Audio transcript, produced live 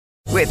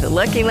With the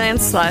Lucky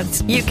Land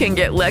Slots, you can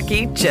get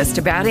lucky just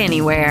about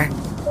anywhere.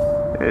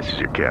 This is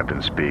your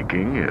captain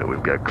speaking.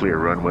 We've got clear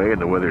runway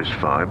and the weather's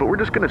fine, but we're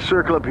just going to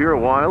circle up here a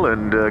while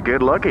and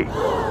get lucky.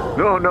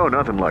 No,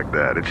 nothing like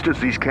that. It's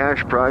just these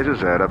cash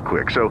prizes add up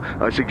quick. So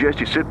I suggest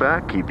you sit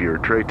back, keep your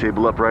tray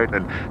table upright,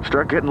 and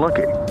start getting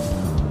lucky.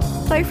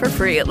 Play for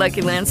free at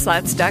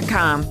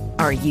LuckyLandSlots.com.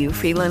 Are you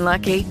feeling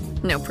lucky?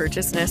 No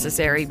purchase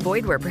necessary.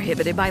 Void where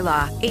prohibited by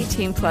law.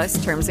 18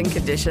 plus terms and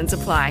conditions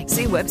apply.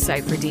 See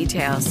website for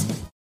details.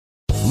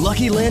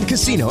 Lucky Land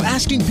Casino,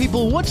 asking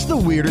people, what's the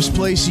weirdest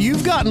place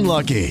you've gotten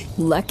lucky?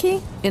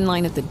 Lucky? In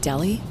line at the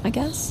deli, I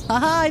guess?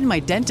 Aha, in my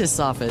dentist's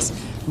office.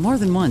 More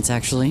than once,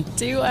 actually.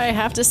 Do I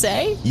have to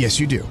say? Yes,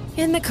 you do.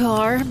 In the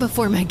car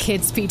before my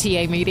kids'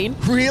 PTA meeting.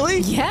 Really?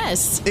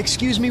 Yes.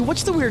 Excuse me,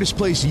 what's the weirdest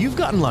place you've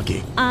gotten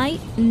lucky? I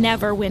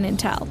never win and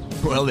tell.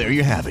 Well, there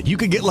you have it. You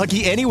can get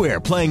lucky anywhere,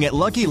 playing at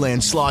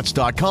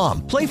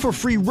LuckyLandSlots.com. Play for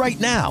free right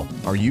now.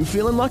 Are you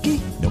feeling lucky?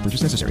 No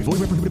purchase necessary. Void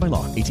where prohibited by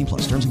law. 18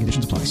 plus. Terms and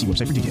conditions apply. See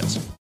website for details.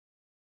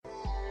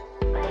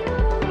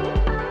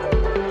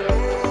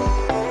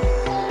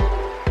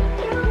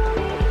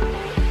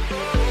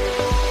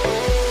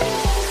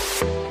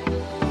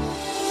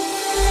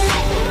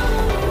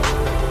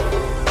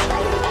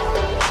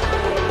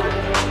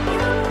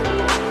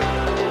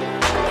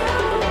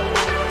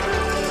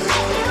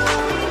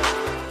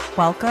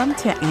 Welcome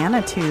to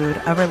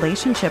Annitude, a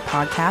relationship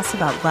podcast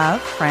about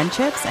love,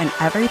 friendships, and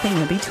everything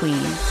in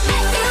between.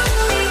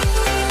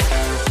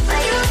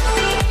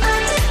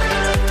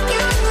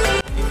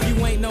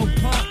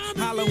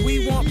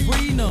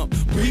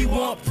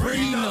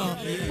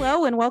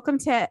 Hello and welcome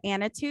to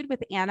Annitude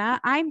with Anna.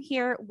 I'm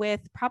here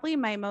with probably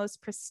my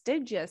most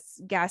prestigious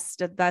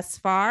guest thus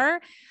far.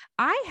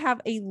 I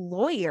have a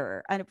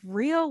lawyer, a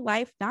real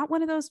life, not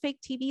one of those fake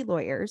TV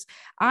lawyers.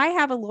 I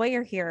have a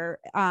lawyer here,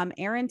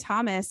 Aaron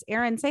Thomas.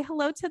 Aaron, say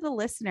hello to the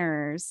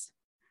listeners.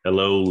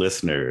 Hello,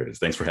 listeners.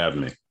 Thanks for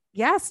having me.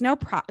 Yes, no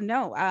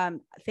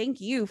problem. Thank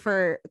you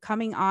for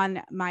coming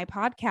on my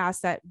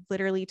podcast that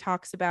literally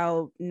talks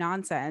about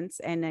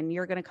nonsense. And then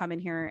you're going to come in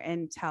here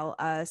and tell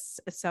us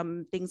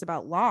some things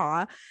about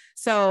law.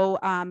 So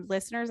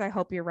listeners, I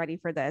hope you're ready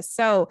for this.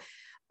 So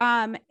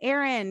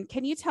Aaron,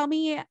 can you tell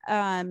me,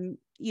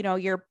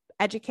 your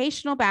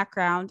educational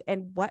background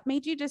and what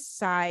made you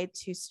decide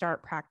to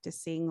start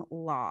practicing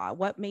law?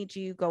 What made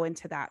you go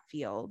into that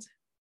field?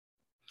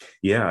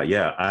 Yeah.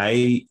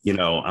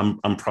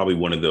 I'm probably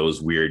one of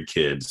those weird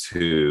kids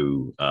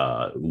who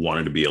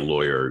wanted to be a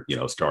lawyer,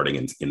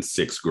 starting in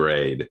sixth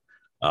grade.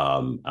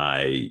 The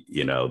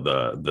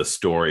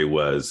story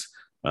was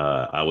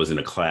I was in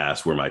a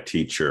class where my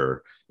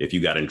teacher, if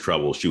you got in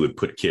trouble, she would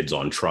put kids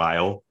on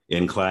trial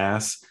in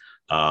class.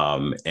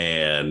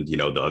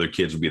 The other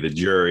kids would be the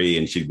jury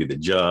and she'd be the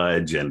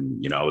judge.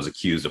 And, I was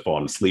accused of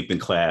falling asleep in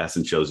class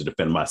and chose to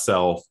defend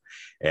myself.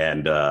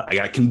 And I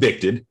got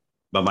convicted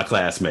by my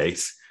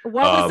classmates.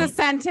 What was the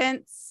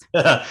sentence?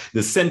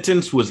 The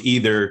sentence was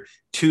either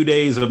 2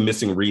 days of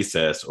missing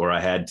recess, or I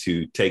had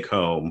to take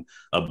home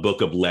a book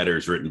of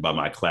letters written by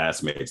my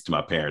classmates to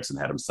my parents and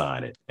had them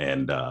sign it.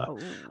 And I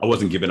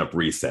wasn't giving up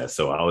recess.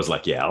 So I was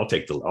like, yeah, I'll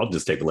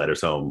just take the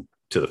letters home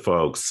to the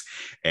folks.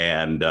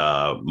 And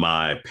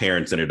my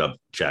parents ended up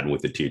chatting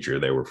with the teacher.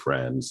 They were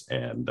friends.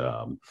 And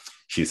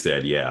she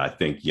said, yeah, I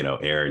think,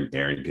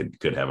 Aaron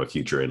could have a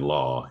future in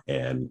law.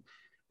 And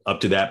up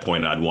to that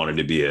point, I'd wanted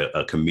to be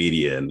a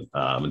comedian.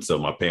 And so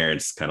my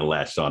parents kind of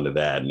latched onto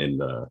that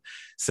and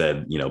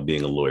said,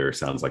 being a lawyer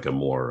sounds like a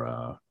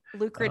more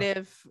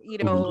lucrative,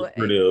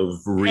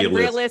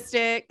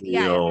 realistic.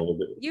 Yeah.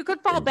 You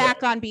could fall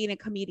back on being a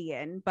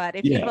comedian, but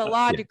if you have a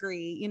law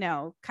degree,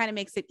 kind of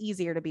makes it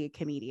easier to be a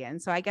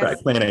comedian. So I guess right,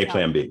 plan A,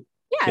 plan B.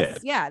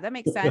 Yes. Yeah, that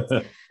makes sense.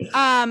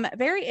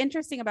 Very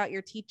interesting about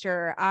your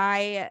teacher.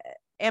 I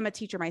am a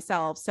teacher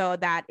myself. So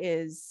that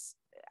is,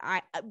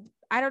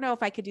 I don't know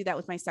if I could do that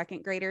with my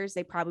second graders.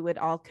 They probably would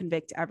all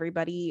convict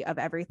everybody of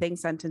everything,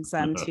 sentence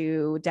them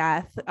to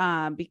death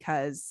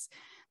because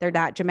they're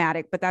that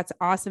dramatic. But that's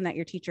awesome that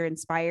your teacher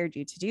inspired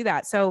you to do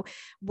that. So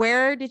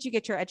where did you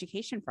get your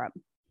education from?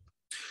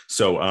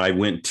 So I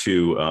went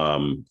to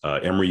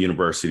Emory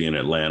University in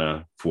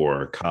Atlanta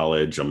for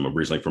college. I'm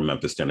originally from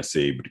Memphis,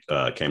 Tennessee,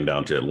 but came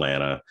down to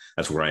Atlanta.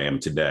 That's where I am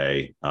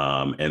today.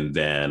 And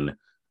then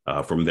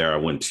from there, I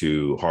went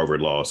to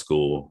Harvard Law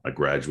School. I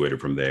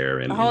graduated from there.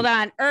 And hold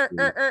on.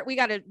 We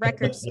got a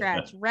record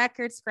scratch.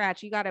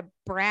 You got to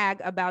brag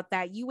about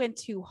that. You went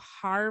to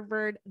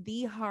Harvard,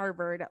 the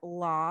Harvard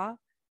Law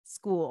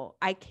School.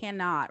 I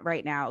cannot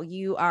right now.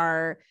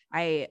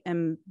 I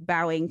am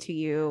bowing to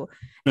you.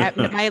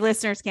 My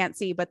listeners can't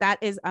see, but that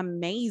is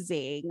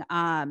amazing.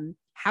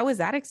 How was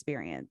that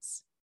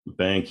experience?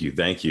 Thank you.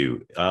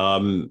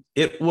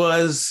 It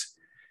was,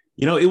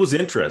 it was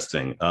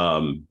interesting.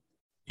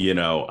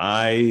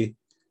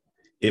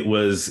 It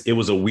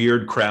was a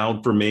weird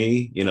crowd for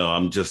me.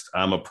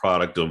 I'm a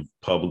product of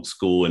public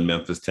school in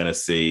Memphis,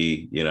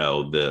 Tennessee.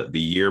 The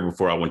year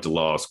before I went to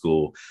law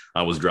school,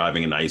 I was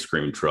driving an ice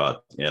cream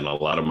truck, and a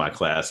lot of my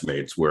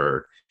classmates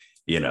were,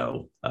 I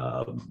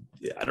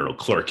don't know,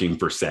 clerking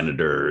for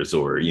senators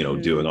or,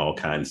 doing all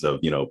kinds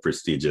of,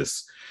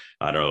 prestigious,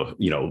 I don't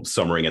know,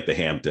 summering at the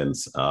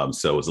Hamptons.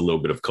 So it was a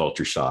little bit of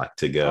culture shock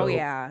to go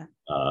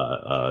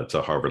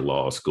to Harvard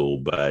Law School.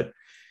 But,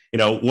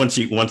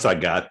 once I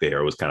got there,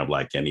 it was kind of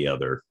like any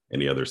other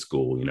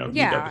school, you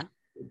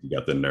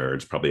got the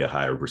nerds, probably a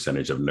higher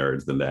percentage of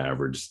nerds than the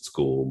average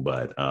school.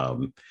 But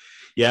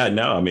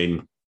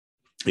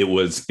it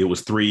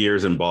was 3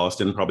 years in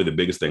Boston. Probably the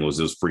biggest thing was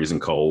it was freezing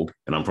cold,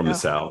 and I'm from the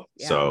South.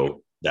 Yeah.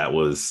 So that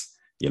was,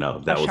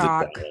 that was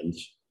a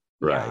challenge.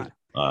 Right.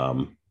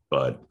 Yeah.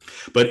 But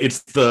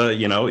it's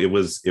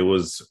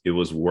it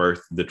was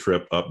worth the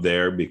trip up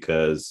there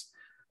because,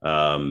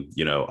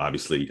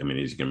 obviously,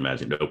 as you can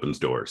imagine, it opens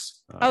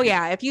doors.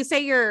 If you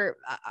say you're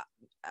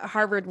a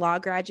Harvard Law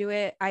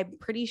graduate, I'm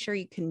pretty sure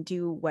you can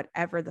do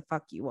whatever the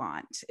fuck you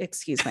want.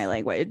 Excuse my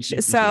language.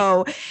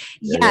 So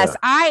yes,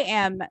 I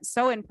am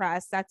so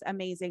impressed. That's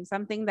amazing.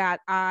 Something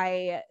that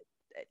I'm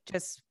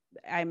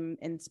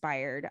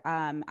inspired.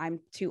 I'm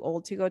too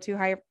old to go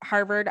to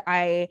Harvard.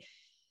 I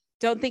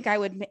don't think I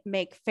would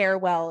make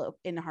farewell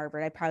in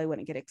Harvard. I probably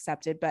wouldn't get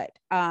accepted, but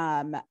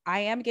I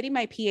am getting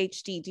my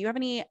PhD. Do you have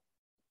any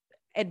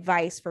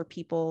advice for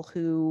people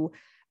who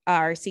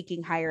are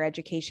seeking higher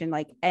education,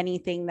 like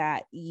anything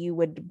that you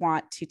would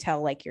want to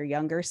tell like your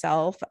younger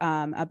self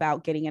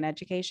about getting an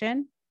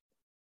education?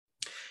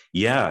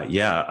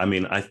 Yeah.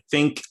 I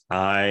think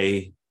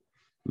I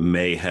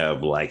may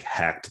have like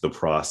hacked the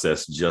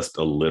process just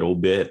a little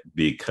bit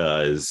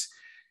because,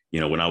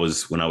 when I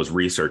was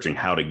researching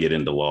how to get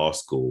into law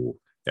school,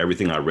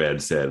 everything I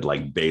read said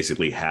like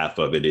basically half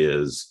of it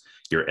is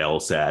your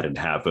LSAT and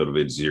half of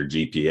it's your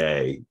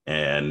GPA.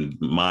 And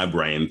my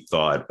brain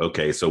thought,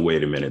 okay, so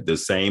wait a minute, the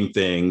same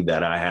thing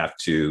that I have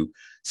to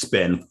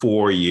spend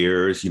 4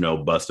 years,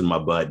 busting my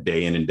butt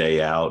day in and day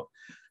out,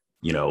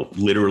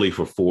 literally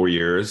for 4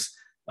 years,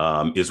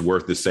 is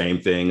worth the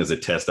same thing as a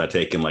test I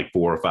take in like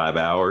 4 or 5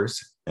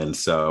 hours. And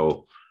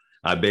so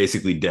I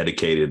basically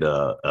dedicated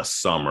a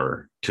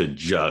summer to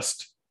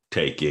just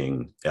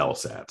taking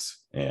LSATs.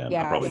 And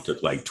I probably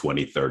took like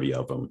 20, 30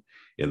 of them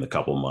in the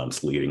couple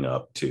months leading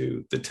up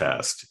to the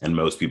test. And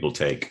most people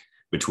take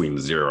between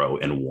 0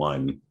 and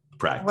 1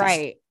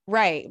 practice.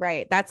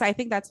 Right. I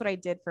think that's what I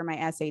did for my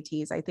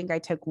SATs. I think I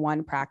took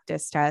 1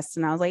 practice test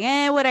and I was like,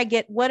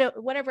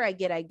 whatever I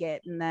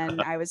get. And then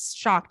I was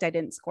shocked I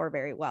didn't score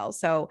very well.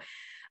 So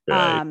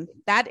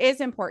that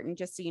is important.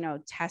 Just,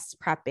 test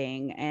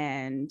prepping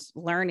and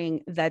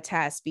learning the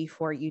test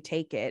before you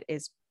take it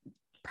is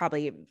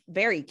probably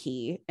very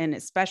key, and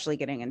especially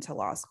getting into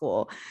law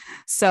school.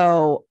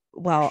 So,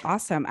 well,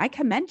 awesome. I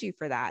commend you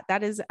for that.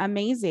 That is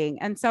amazing.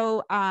 And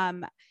so,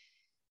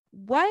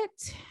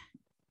 what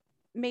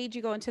made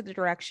you go into the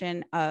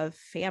direction of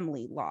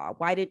family law?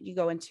 Why didn't you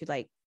go into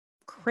like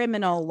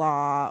criminal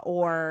law,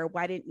 or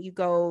why didn't you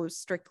go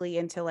strictly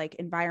into like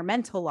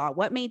environmental law?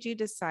 What made you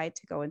decide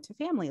to go into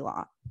family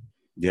law?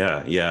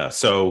 Yeah.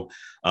 So,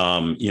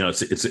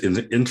 it's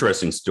an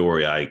interesting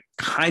story. I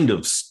kind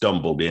of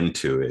stumbled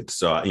into it.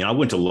 So, I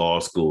went to law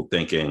school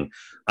thinking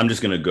I'm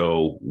just going to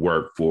go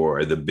work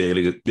for the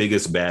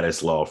biggest,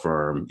 baddest law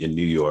firm in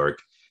New York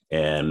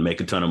and make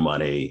a ton of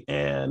money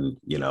and,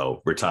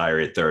 retire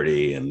at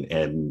 30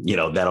 and,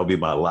 that'll be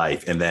my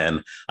life. And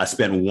then I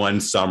spent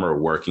 1 summer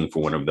working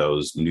for one of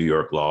those New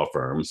York law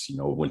firms,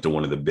 went to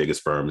one of the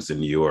biggest firms in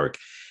New York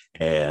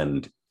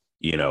and,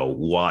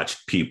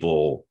 watched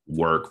people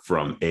work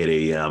from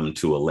 8 a.m.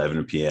 to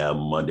 11 p.m.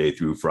 Monday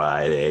through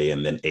Friday,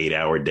 and then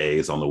 8-hour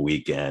days on the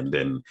weekend.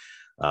 And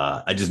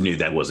I just knew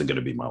that wasn't going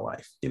to be my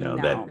life.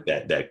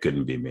 That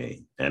couldn't be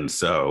me. And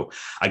so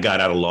I got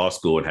out of law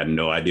school and had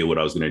no idea what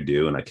I was going to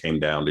do. And I came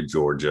down to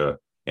Georgia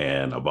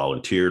and I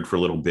volunteered for a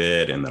little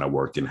bit. And then I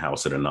worked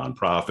in-house at a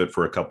nonprofit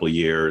for a couple of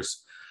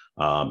years.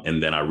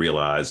 And then I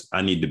realized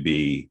I need to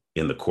be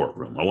in the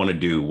courtroom. I want to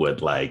do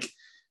what I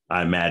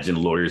imagined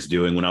lawyers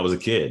doing when I was a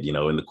kid,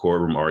 in the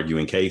courtroom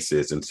arguing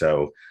cases. And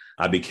so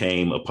I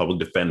became a public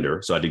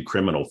defender. So I did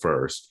criminal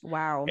first.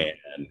 Wow.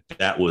 And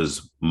that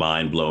was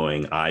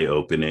mind-blowing,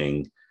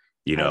 eye-opening,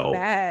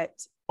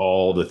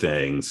 all the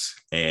things.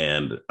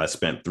 And I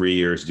spent 3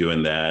 years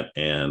doing that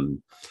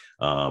and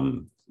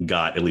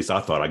at least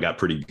I thought I got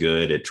pretty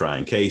good at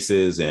trying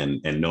cases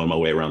and knowing my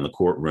way around the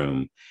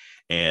courtroom.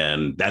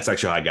 And that's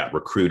actually how I got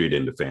recruited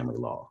into family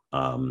law.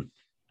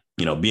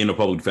 Being a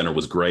public defender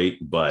was great,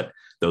 but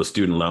those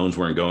student loans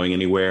weren't going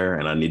anywhere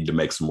and I needed to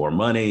make some more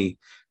money.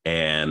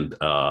 And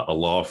a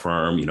law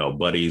firm,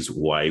 buddy's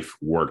wife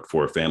worked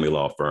for a family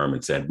law firm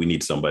and said, we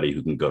need somebody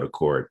who can go to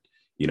court,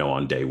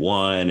 on day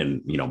one.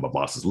 And, my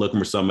boss is looking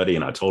for somebody.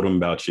 And I told him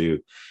about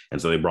you.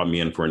 And so they brought me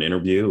in for an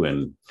interview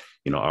and,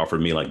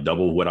 offered me like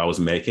double what I was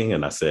making.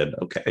 And I said,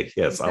 okay,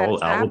 yes, I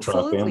will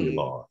try family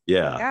law.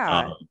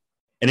 Yeah.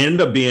 And it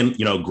ended up being,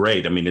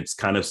 great. I mean,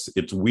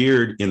 it's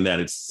weird in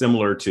that it's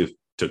similar to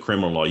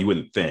criminal law. You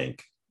wouldn't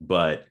think,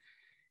 but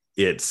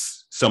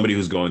it's somebody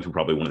who's going through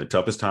probably one of the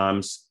toughest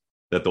times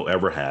that they'll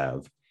ever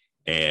have.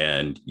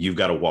 And you've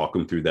got to walk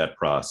them through that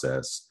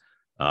process.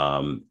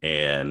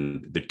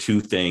 And the two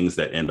things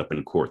that end up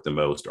in court the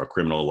most are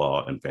criminal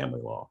law and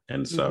family law.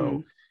 And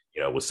so,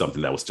 it was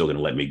something that was still going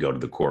to let me go to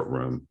the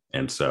courtroom.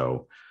 And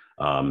so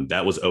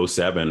that was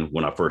 2007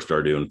 when I first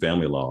started doing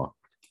family law.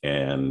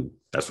 And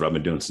that's what I've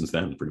been doing since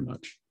then, pretty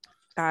much.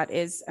 That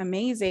is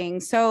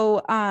amazing.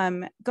 So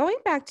going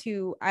back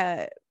to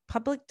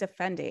public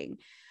defending.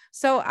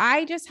 So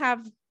I just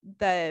have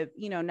the,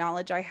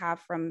 knowledge I have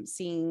from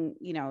seeing,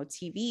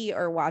 TV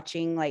or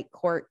watching like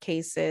court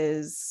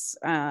cases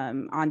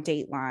on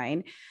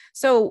Dateline.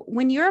 So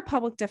when you're a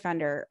public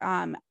defender,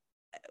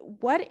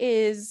 what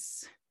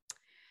is,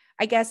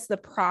 I guess, the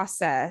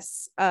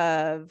process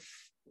of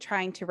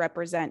trying to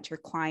represent your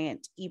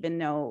client, even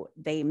though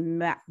they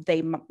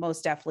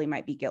most definitely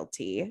might be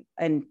guilty,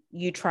 and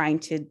you trying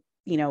to,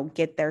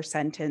 get their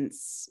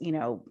sentence,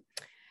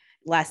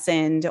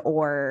 lessened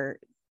or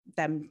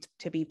them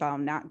to be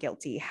found not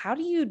guilty? How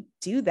do you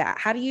do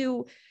that?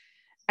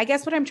 I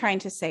guess what I'm trying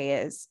to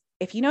say is,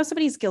 if you know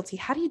somebody's guilty,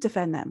 how do you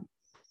defend them?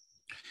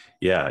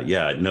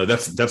 Yeah. No,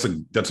 that's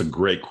a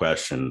great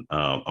question.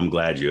 I'm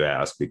glad you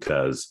asked,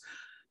 because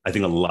I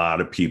think a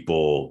lot of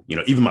people,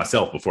 even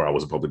myself before I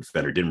was a public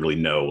defender, didn't really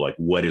know like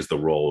what is the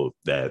role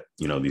that,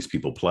 these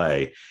people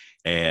play.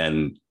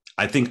 And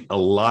I think a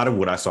lot of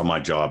what I saw my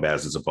job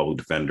as a public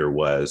defender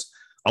was,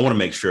 I want to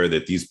make sure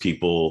that these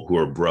people who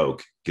are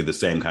broke get the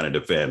same kind of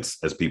defense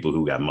as people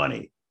who got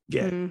money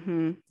get.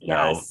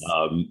 Yes.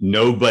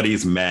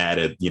 Nobody's mad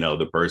at,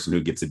 the person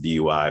who gets a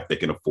DUI if they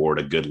can afford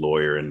a good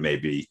lawyer and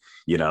maybe,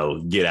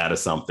 get out of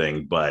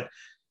something. But,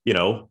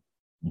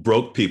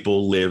 broke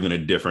people live in a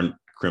different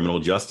criminal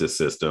justice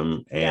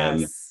system,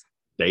 and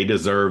they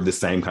deserve the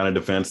same kind of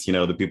defense,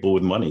 the people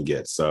with money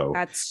get. So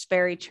that's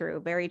very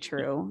true. Very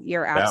true.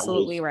 You're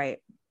absolutely right.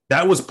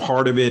 That was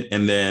part of it.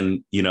 And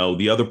then,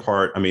 the other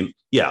part,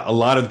 a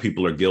lot of the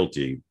people are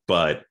guilty,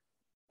 but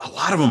a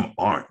lot of them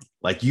aren't.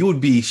 Like, you would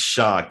be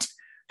shocked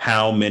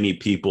how many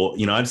people,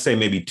 I'd say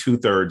maybe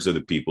 2/3 of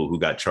the people who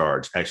got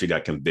charged actually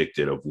got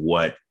convicted of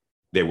what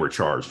they were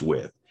charged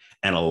with.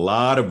 And a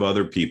lot of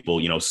other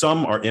people,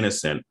 some are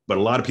innocent, but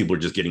a lot of people are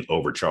just getting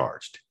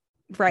overcharged,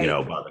 by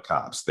the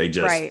cops. They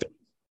just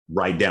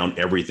write down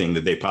everything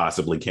that they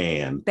possibly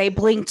can. They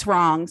blinked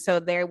wrong, so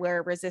they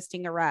were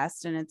resisting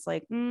arrest. And it's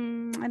like, I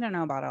don't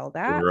know about all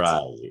that.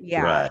 Right.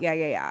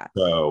 Yeah.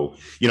 So,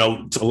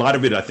 a lot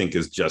of it, I think,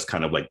 is just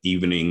kind of like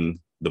evening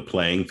the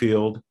playing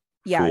field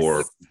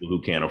for people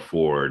who can't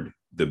afford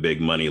the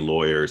big money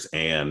lawyers,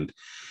 and,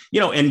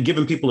 and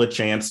giving people a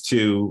chance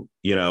to,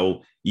 you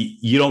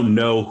don't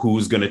know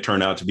who's going to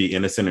turn out to be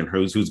innocent and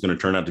who's going to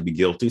turn out to be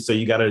guilty. So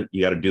you got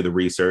to do the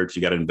research,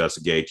 you got to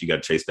investigate, you got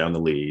to chase down the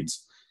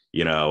leads,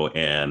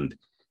 and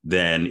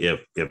then if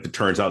it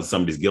turns out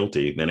somebody's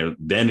guilty,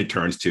 then it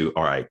turns to,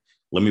 all right,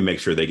 let me make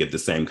sure they get the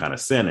same kind of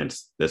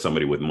sentence that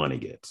somebody with money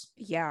gets.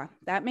 Yeah,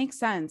 that makes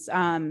sense.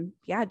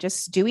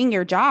 Just doing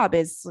your job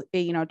is,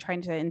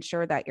 trying to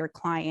ensure that your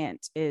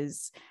client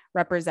is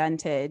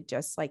represented,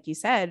 just like you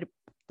said,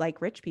 like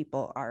rich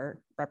people are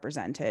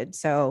represented.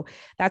 So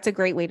that's a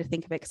great way to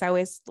think of it. Cause I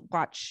always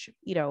watch,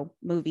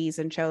 movies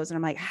and shows, and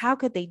I'm like, how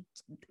could they,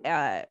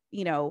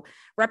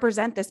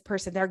 represent this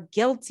person? They're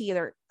guilty.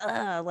 They're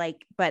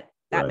but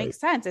that makes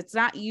sense. It's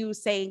not you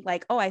saying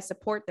like, oh, I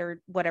support their,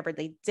 whatever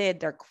they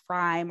did, their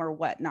crime or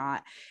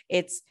whatnot.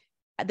 It's,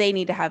 they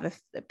need to have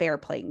a fair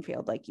playing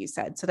field, like you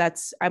said. So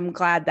I'm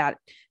glad that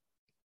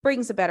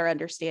brings a better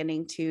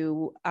understanding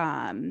to,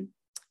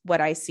 what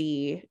I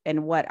see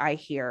and what I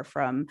hear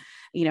from,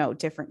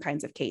 different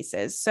kinds of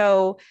cases.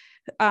 So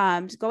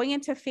going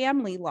into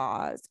family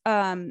laws,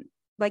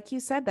 like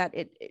you said, that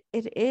it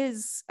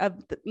is,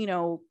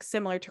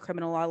 similar to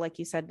criminal law, like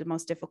you said, the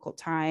most difficult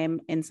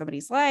time in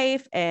somebody's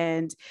life.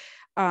 And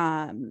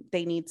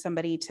they need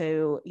somebody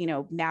to,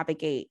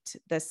 navigate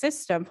the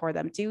system for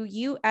them. Do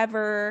you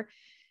ever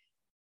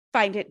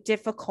find it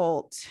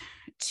difficult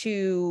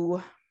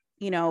to,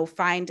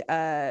 find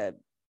a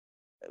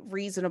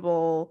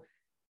reasonable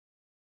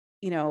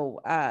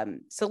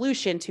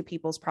solution to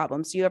people's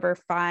problems? Do you ever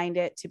find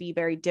it to be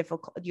very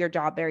difficult, your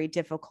job very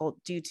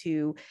difficult, due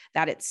to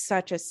that it's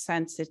such a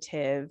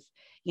sensitive,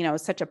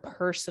 such a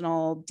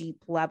personal,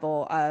 deep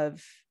level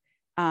of,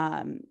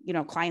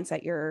 clients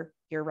that you're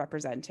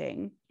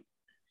representing?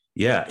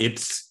 Yeah,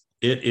 it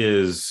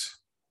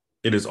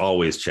is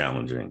always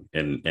challenging.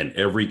 And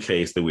every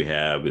case that we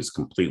have is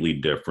completely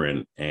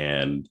different.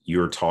 And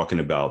you're talking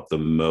about the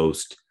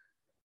most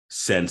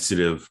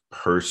sensitive,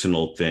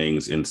 personal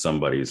things in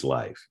somebody's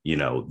life,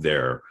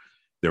 their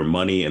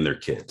money and their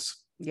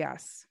kids.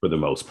 Yes. For the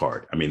most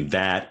part.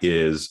 That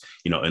is,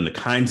 and the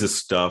kinds of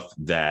stuff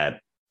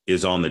that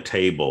is on the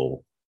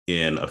table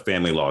in a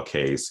family law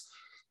case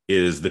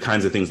is the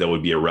kinds of things that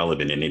would be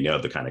irrelevant in any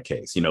other kind of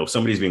case. If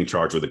somebody's being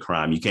charged with a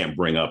crime, you can't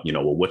bring up,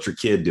 well, what's your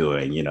kid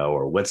doing,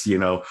 or what's,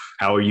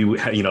 how are you,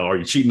 are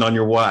you cheating on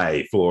your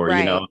wife, or,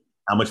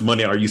 how much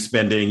money are you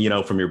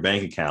spending, from your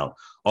bank account?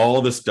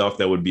 All the stuff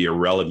that would be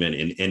irrelevant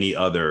in any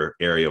other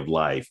area of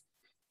life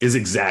is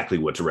exactly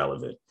what's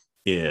relevant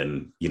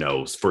in,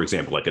 for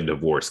example, like a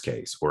divorce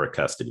case or a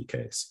custody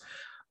case.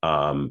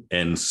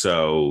 And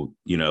so,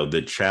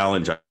 the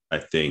challenge, I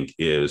think,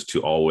 is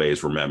to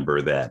always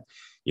remember that,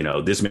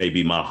 this may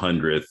be my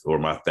 100th or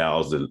my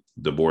 1,000th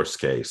divorce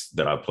case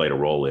that I played a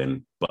role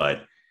in,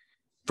 but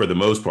for the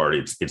most part,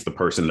 it's the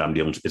person that I'm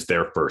dealing with. It's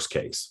their first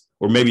case,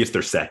 or maybe it's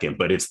their second,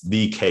 but it's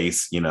the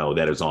case,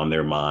 that is on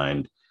their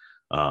mind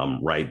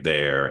right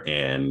there,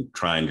 and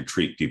trying to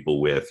treat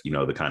people with,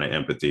 the kind of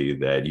empathy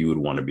that you would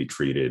want to be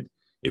treated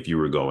if you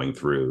were going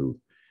through,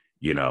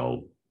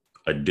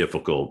 a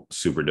difficult,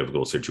 super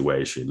difficult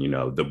situation,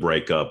 the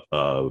breakup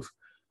of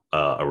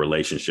a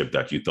relationship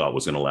that you thought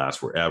was going to last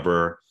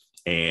forever.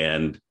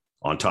 And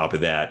on top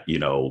of that,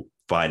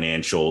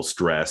 financial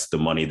stress, the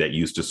money that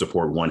used to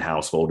support one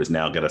household is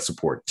now going to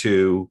support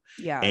two.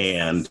 Yeah.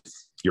 And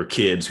your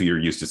kids who you're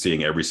used to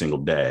seeing every single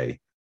day,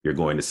 you're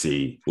going to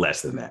see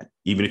less than that.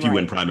 Even if you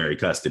win primary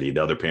custody,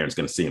 the other parent's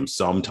going to see them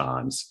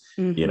sometimes,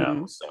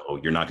 so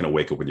you're not going to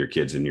wake up with your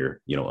kids in your,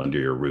 under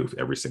your roof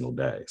every single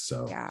day.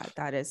 So yeah,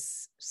 that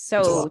is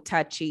so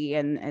touchy,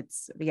 and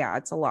it's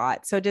a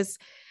lot. So do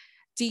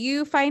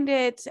you find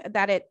it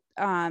that it,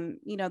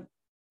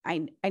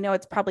 I know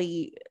it's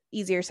probably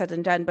easier said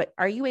than done, but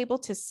are you able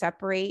to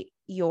separate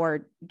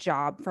your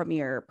job from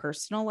your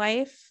personal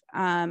life?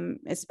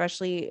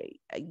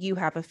 Especially you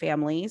have a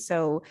family.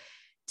 So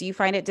do you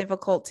find it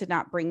difficult to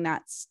not bring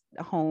that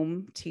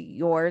home to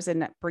yours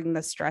and bring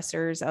the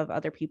stressors of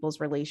other people's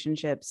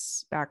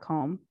relationships back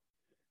home?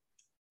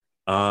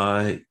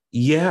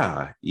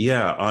 Yeah.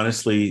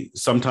 Honestly,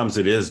 sometimes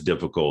it is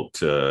difficult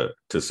to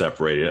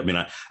separate it. I mean,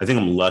 I think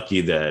I'm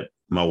lucky that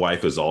my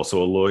wife is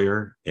also a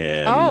lawyer,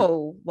 and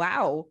oh,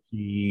 wow.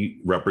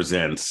 She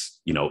represents,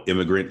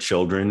 immigrant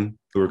children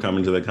who are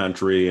coming to the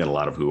country, and a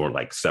lot of who are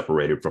like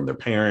separated from their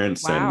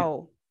parents.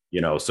 Wow.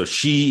 And, so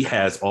she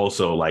has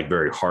also like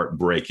very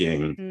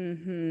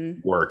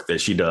heartbreaking work that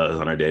she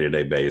does on a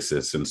day-to-day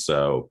basis. And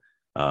so,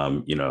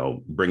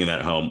 bringing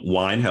that home,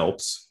 wine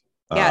helps.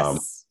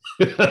 Yes.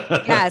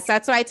 Yes.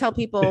 That's what I tell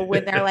people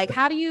when they're like,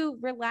 how do you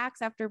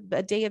relax after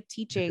a day of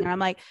teaching? And I'm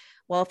like,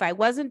 well, if I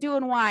wasn't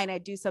doing wine,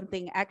 I'd do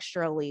something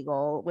extra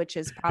legal, which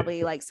is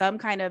probably like some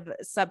kind of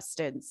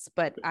substance,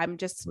 but I'm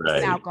just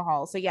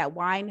alcohol. So yeah,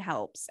 wine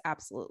helps.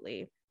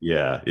 Absolutely.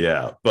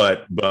 Yeah.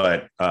 But,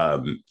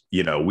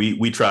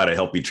 we try to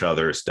help each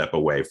other step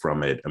away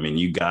from it. I mean,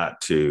 you can't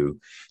do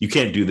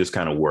this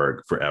kind of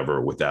work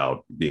forever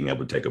without being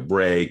able to take a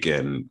break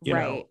and,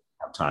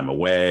 have time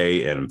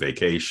away and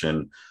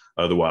vacation.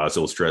 Otherwise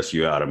it'll stress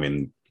you out. I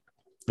mean,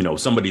 if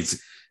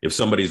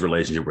somebody's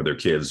relationship with their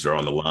kids are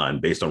on the line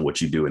based on what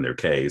you do in their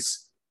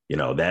case,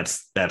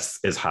 that's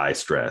as high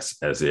stress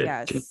as it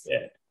can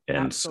get. And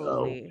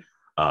absolutely.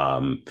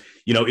 So,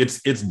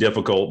 it's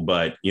difficult,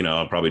 but,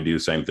 I'll probably do the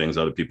same things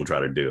other people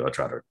try to do. I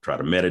try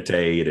to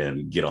meditate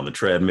and get on the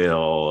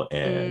treadmill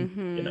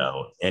and,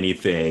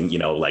 anything,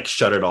 like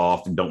shut it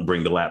off. Don't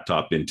bring the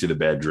laptop into the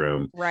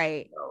bedroom.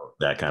 Right.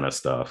 That kind of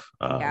stuff.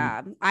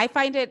 Yeah.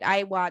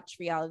 I watch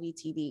reality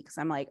TV because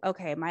I'm like,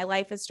 okay, my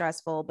life is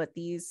stressful, but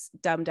these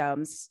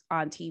dum-dums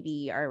on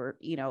TV are,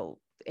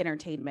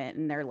 entertainment,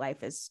 and their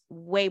life is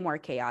way more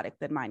chaotic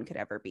than mine could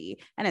ever be.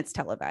 And it's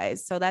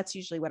televised. So that's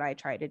usually what I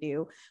try to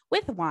do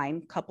with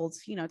wine coupled,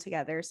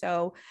 together.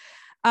 So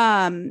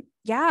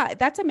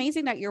that's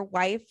amazing that your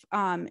wife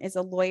is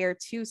a lawyer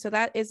too. So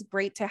that is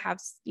great to have,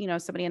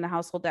 somebody in the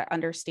household that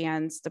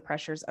understands the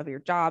pressures of your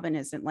job and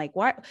isn't like,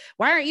 why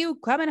aren't you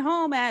coming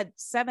home at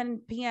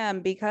 7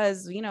 p.m.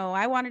 because,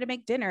 I wanted to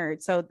make dinner.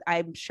 So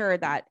I'm sure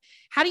that,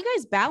 how do you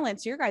guys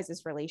balance your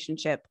guys'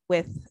 relationship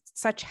with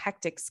such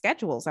hectic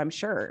schedules? I'm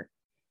sure.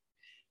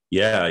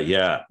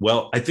 Yeah.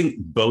 Well, I think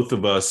both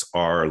of us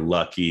are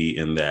lucky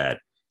in that,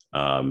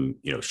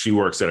 she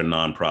works at a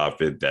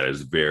nonprofit that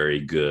is very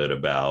good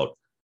about,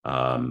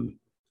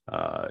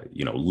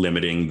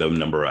 limiting the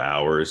number of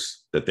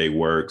hours that they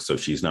work. So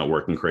she's not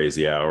working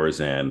crazy hours,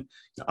 and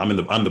I'm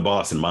the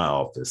boss in my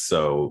office.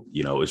 So,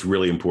 it's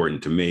really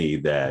important to me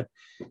that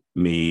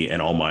me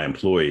and all my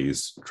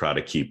employees try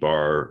to keep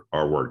our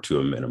work to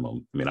a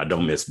minimum. I mean, I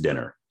don't miss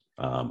dinner.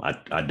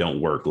 I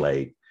don't work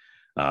late.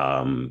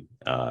 I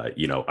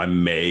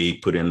may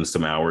put in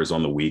some hours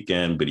on the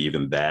weekend, but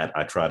even that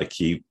I try to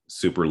keep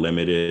super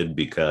limited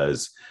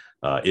because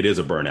it is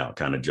a burnout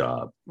kind of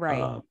job.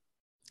 Right.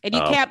 And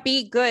you can't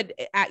be good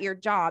at your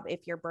job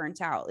if you're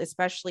burnt out,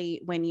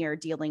 especially when you're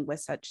dealing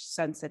with such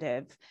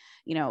sensitive,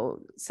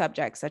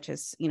 subjects such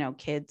as,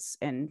 kids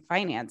and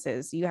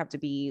finances. You have to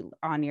be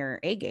on your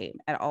A game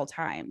at all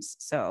times.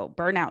 So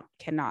burnout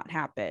cannot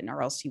happen,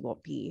 or else you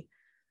won't be,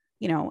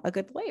 a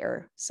good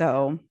lawyer.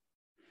 So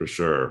For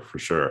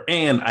sure.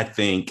 And I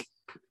think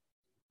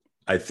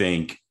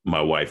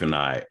my wife and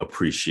I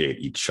appreciate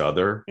each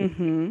other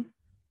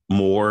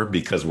more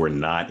because we're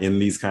not in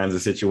these kinds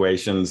of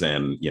situations.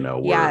 And,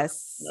 we're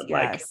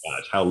like,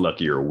 gosh, how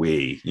lucky are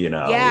we,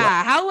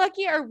 how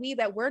lucky are we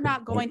that we're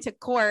not going to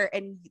court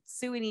and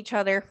suing each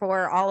other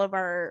for all of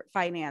our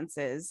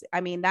finances?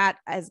 I mean, that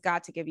has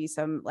got to give you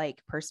some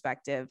like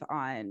perspective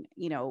on,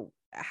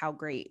 how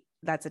great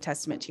that's a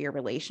testament to your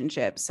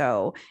relationship.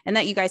 So, and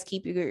that you guys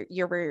keep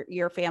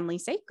your family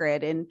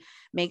sacred and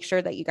make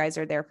sure that you guys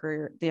are there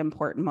for the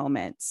important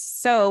moments.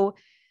 So,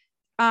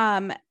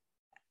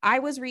 I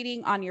was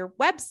reading on your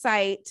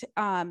website.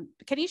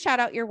 Can you shout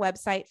out your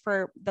website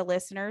for the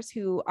listeners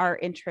who are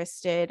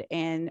interested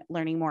in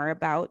learning more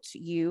about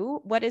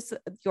you? What is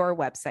your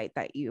website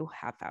that you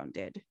have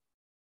founded?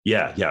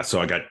 Yeah.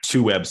 So I got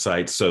two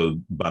websites. So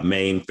my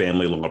main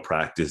family law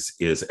practice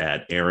is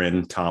at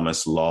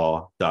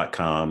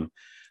AaronThomasLaw.com.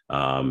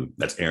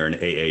 That's Aaron,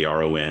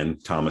 Aaron,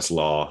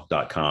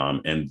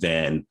 ThomasLaw.com. And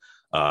then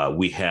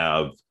we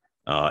have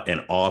an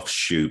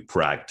offshoot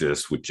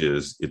practice,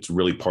 it's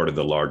really part of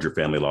the larger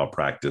family law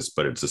practice,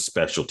 but it's a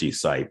specialty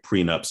site.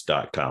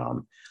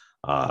 Prenups.com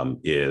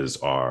is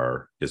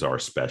our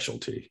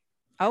specialty.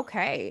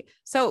 Okay.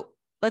 So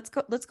let's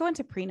go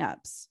into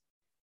prenups.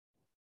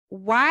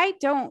 Why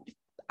don't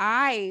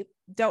I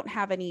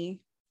have any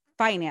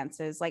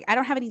finances? Like I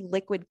don't have any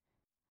liquid.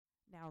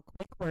 Now, a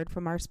quick word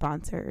from our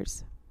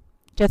sponsors.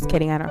 Just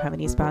kidding. I don't have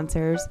any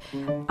sponsors.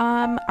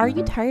 Are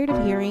you tired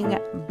of hearing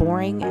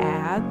boring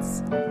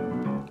ads?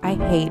 I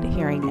hate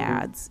hearing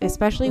ads,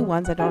 especially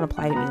ones that don't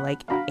apply to me,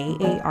 like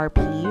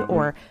AARP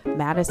or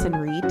Madison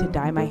Reed to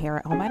dye my hair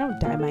at home. I don't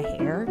dye my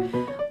hair.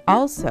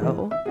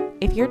 Also,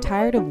 if you're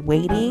tired of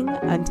waiting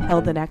until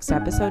the next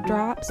episode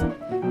drops,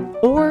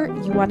 or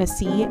you want to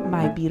see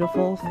my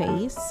beautiful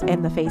face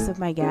and the face of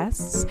my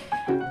guests,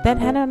 then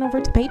head on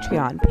over to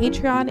Patreon.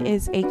 Patreon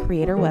is a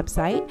creator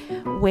website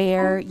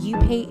where you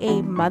pay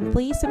a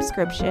monthly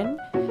subscription.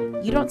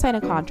 You don't sign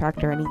a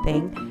contract or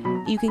anything.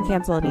 You can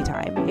cancel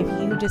anytime. If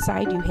you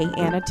decide you hate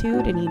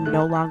Anitude and you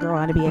no longer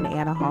want to be an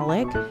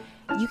Anaholic,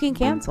 you can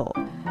cancel.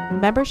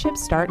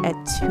 Memberships start at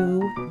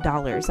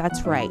 $2.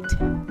 That's right. 2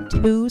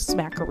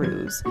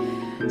 smackaroos.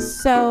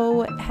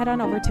 So head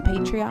on over to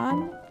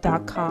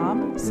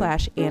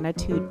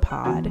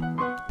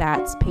patreon.com/AnitudePod.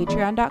 That's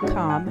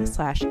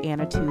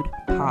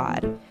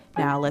patreon.com/AnitudePod.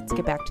 Now let's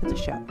get back to the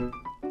show.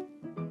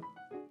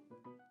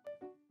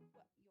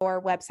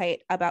 Your website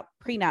about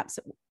prenups.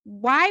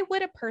 Why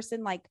would a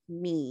person like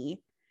me,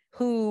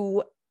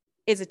 who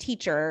is a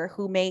teacher,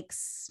 who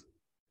makes,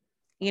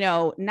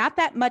 not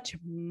that much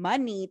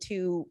money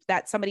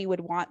that somebody would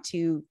want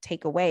to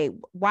take away,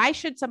 why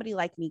should somebody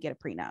like me get a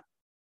prenup?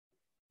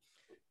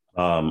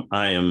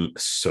 I am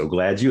so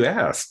glad you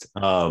asked.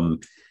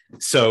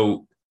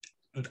 So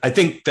I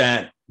think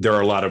that there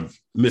are a lot of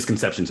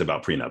misconceptions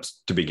about prenups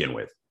to begin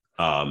with.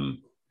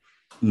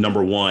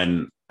 Number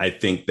one, I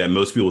think that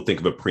most people think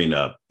of a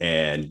prenup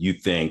and you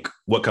think,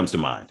 what comes to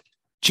mind?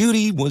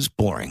 Judy was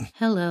boring.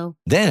 Hello.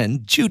 Then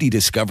Judy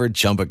discovered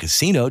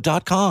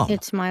ChumbaCasino.com.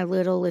 It's my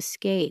little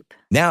escape.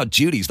 Now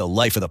Judy's the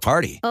life of the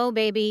party. Oh,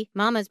 baby,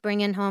 mama's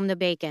bringing home the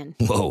bacon.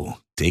 Whoa,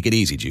 take it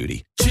easy,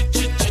 Judy.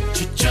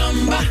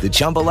 The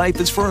Chumba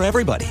life is for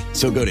everybody.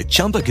 So go to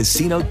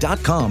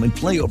ChumbaCasino.com and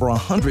play over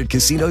 100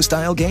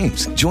 casino-style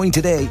games. Join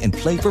today and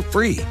play for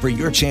free for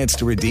your chance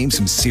to redeem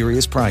some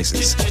serious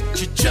prizes.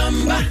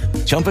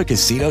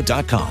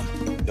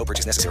 ChumbaCasino.com. No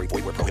purchase necessary.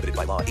 Void where prohibited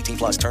by law.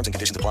 18+ terms and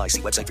conditions apply.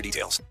 See website for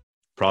details.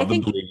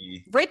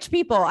 Probably rich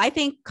people. I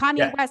think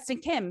Kanye West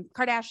and Kim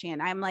Kardashian.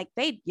 I'm like,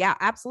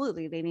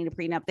 absolutely. They need a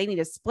prenup. They need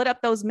to split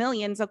up those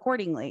millions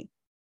accordingly.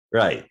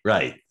 Right.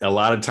 A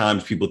lot of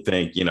times people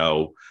think,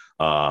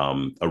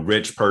 a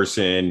rich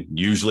person,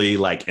 usually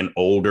like an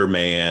older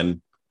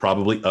man,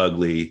 probably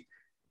ugly,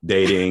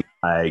 dating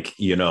I'm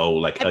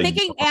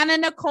thinking Anna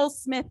Nicole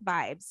Smith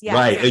vibes. Yeah.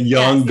 Right. A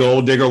young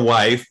gold digger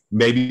wife,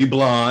 maybe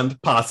blonde,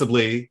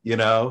 possibly,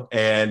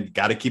 and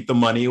got to keep the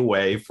money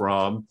away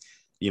from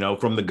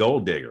the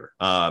gold digger.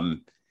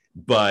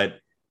 But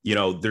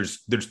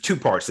there's two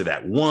parts to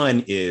that.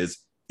 One is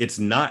it's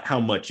not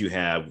how much you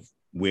have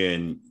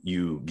when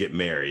you get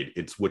married.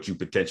 It's what you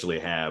potentially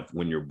have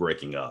when you're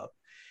breaking up.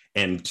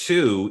 And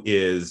two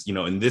is,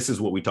 and this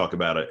is what we talk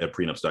about at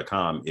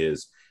prenups.com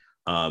is,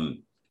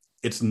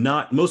 it's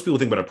not, most people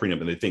think about a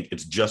prenup and they think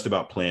it's just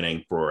about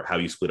planning for how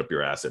you split up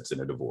your assets in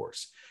a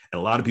divorce.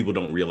 And a lot of people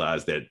don't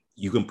realize that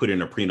you can put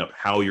in a prenup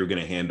how you're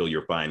going to handle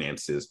your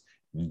finances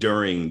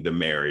during the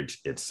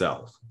marriage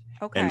itself.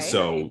 Okay. And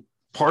so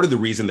part of the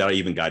reason that I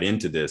even got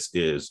into this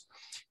is,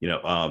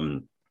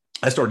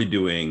 I started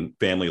doing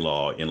family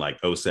law in like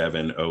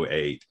 07,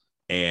 08.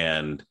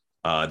 And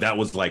that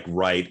was like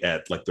right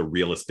at like the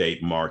real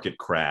estate market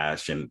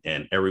crash and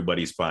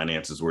everybody's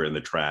finances were in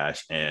the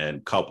trash,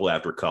 and couple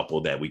after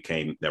couple that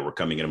were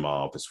coming into my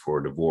office for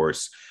a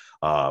divorce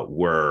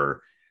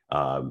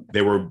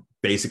they were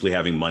basically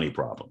having money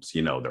problems.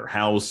 Their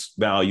house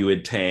value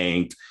had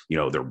tanked,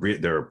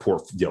 their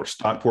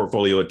stock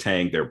portfolio had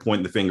tanked. They're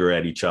pointing the finger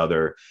at each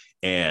other.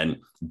 And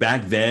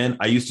back then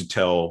I used to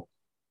tell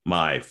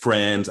my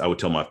friends, I would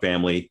tell my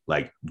family,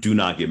 like, do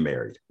not get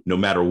married, no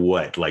matter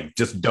what. Like,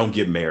 just don't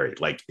get married.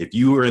 Like, if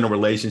you are in a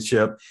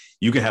relationship,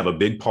 you can have a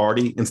big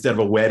party instead of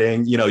a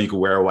wedding. You can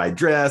wear a white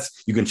dress.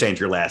 You can change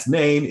your last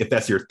name if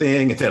that's your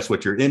thing, if that's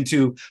what you're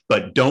into.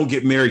 But don't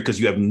get married because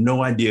you have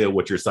no idea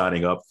what you're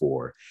signing up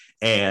for.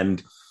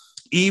 And,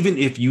 even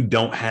if you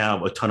don't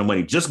have a ton of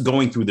money, just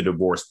going through the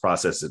divorce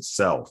process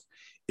itself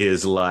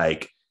is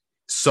like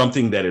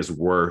something that is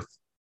worth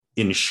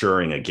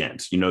insuring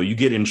against. You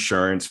get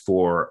insurance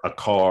for a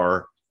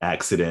car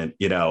accident,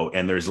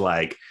 and there's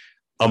like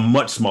a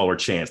much smaller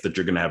chance that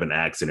you're going to have an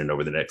accident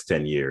over the next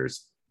 10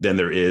 years than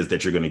there is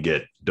that you're going to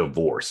get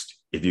divorced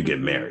if you get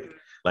married.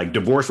 Like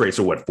divorce rates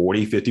are what,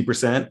 40,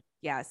 50%?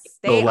 Yes,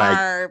 they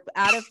are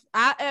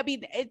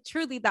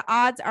truly the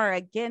odds are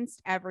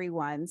against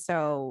everyone.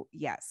 So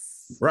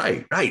yes.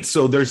 Right.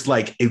 So there's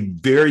like a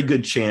very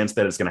good chance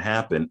that it's going to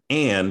happen.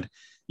 And,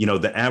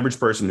 the average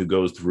person who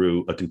goes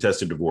through a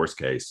contested divorce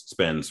case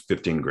spends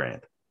 $15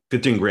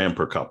 grand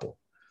per couple.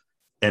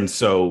 And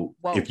so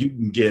if you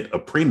can get a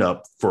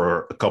prenup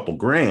for a couple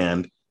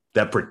grand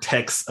that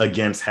protects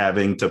against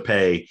having to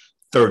pay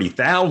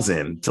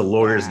 $30,000 to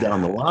lawyers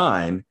down the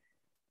line,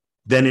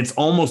 then it's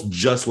almost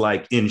just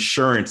like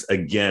insurance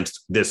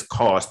against this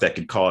cost that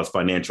could cause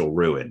financial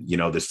ruin.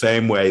 The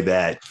same way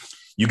that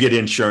you get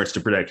insurance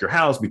to protect your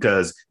house,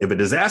 because if a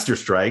disaster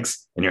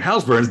strikes and your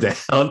house burns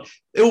down,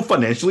 it will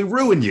financially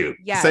ruin you.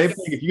 Yes. Same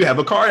thing if you have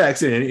a car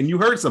accident and you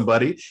hurt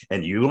somebody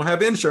and you don't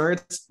have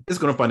insurance, it's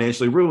going to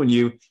financially ruin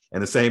you.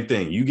 And the same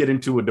thing, you get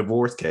into a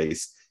divorce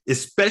case,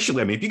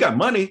 especially, if you got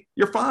money,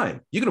 you're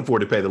fine. You can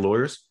afford to pay the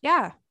lawyers.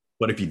 Yeah.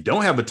 But if you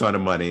don't have a ton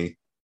of money,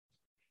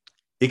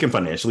 it can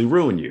financially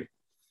ruin you.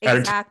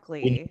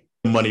 Exactly.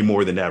 Money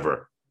more than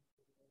ever.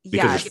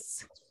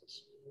 Yes.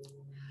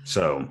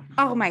 So.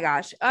 Oh my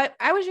gosh.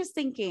 I was just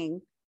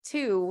thinking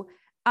too,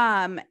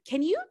 can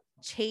you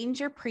change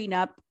your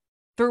prenup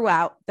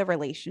throughout the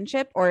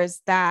relationship, or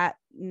is that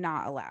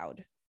not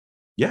allowed?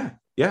 Yeah,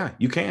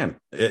 you can.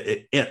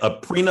 A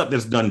prenup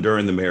that's done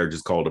during the marriage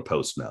is called a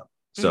postnup.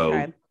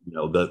 So,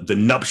 the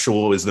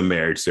nuptial is the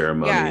marriage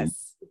ceremony, and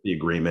the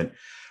agreement,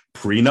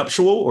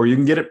 prenuptial, or you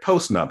can get it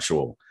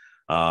postnuptial.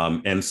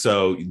 And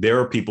so there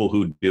are people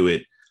who do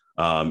it,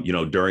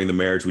 during the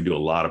marriage. We do a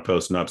lot of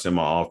postnups in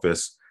my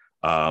office.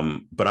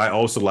 But I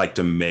also like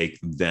to make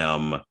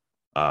them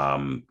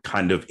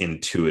kind of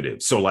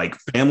intuitive. So like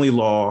family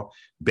law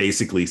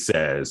basically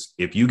says,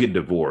 if you get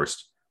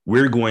divorced,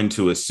 we're going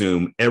to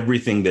assume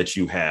everything that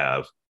you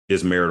have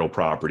is marital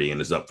property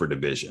and is up for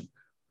division.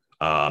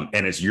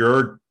 And it's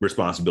your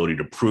responsibility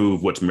to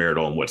prove what's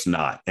marital and what's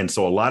not. And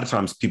so a lot of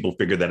times people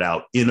figure that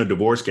out in a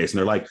divorce case and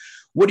they're like,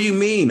 what do you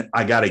mean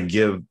I got to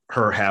give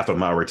her half of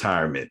my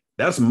retirement?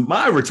 That's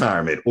my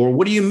retirement. Or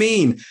what do you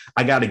mean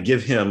I got to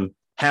give him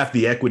half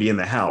the equity in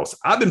the house?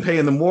 I've been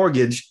paying the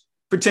mortgage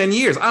for 10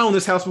 years. I owned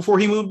this house before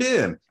he moved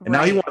in. And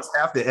now he wants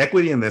half the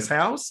equity in this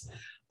house.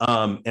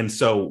 And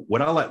so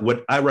what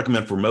I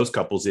recommend for most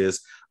couples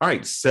is, all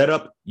right, set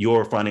up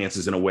your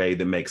finances in a way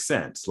that makes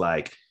sense.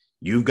 Like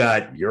you've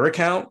got your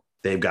account,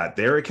 they've got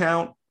their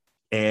account,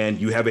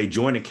 and you have a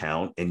joint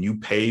account and you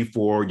pay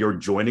for your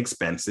joint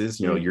expenses,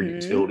 your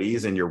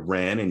utilities and your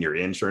rent and your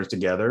insurance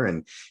together.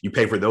 And you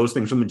pay for those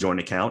things from the joint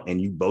account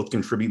and you both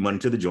contribute money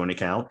to the joint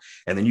account.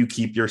 And then you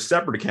keep your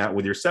separate account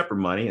with your separate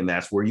money. And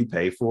that's where you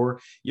pay for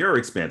your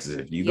expenses.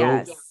 If you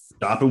go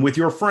shopping with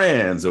your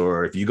friends,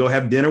 or if you go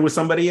have dinner with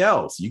somebody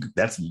else,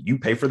 you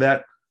pay for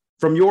that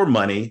from your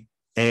money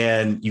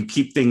and you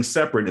keep things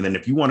separate. And then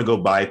if you want to go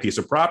buy a piece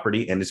of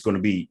property and it's going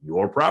to be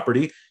your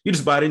property, you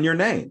just buy it in your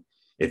name.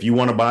 If you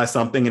want to buy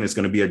something and it's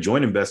going to be a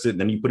joint invested,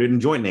 then you put it in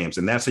joint names.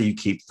 And that's how you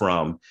keep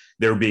from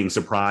there being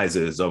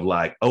surprises of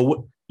like,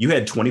 oh, you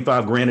had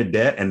 25 grand of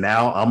debt and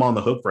now I'm on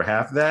the hook for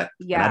half of that.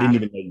 Yeah. And I didn't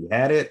even know you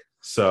had it.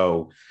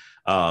 So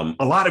a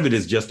lot of it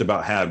is just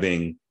about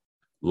having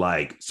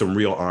like some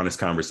real honest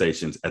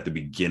conversations at the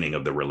beginning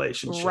of the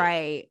relationship.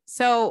 Right.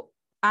 So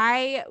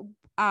I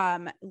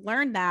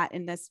learned that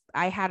in this,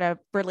 I had a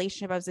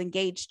relationship, I was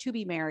engaged to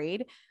be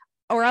married,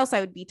 or else I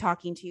would be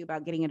talking to you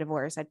about getting a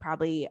divorce. I'd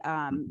probably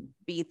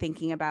be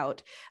thinking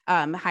about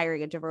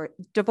hiring a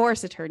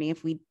divorce attorney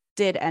if we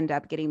did end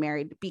up getting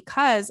married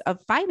because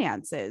of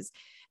finances.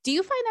 Do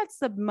you find that's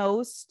the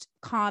most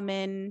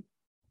common,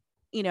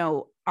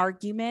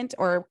 argument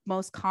or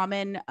most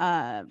common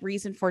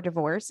reason for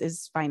divorce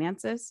is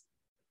finances?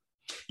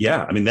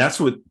 Yeah. I mean, that's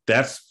what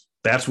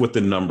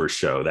the numbers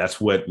show. That's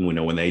what,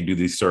 when they do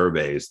these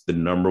surveys, the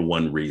number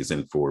one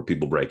reason for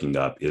people breaking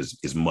up is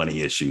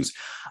money issues.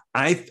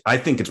 I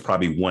think it's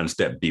probably one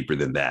step deeper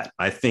than that.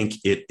 I think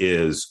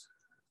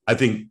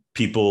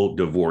people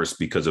divorce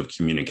because of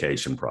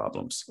communication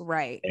problems.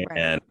 Right.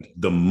 And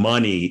the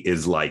money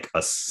is like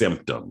a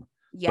symptom,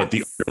 but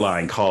the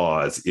underlying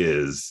cause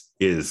is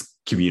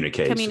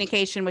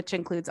communication, which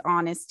includes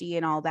honesty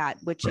and all that,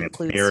 which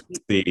includes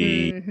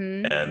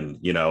and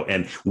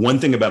one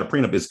thing about a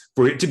prenup is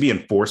for it to be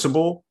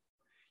enforceable,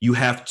 you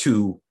have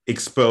to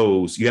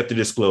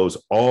disclose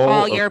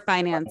all your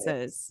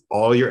finances,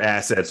 all your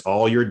assets,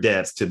 all your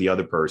debts to the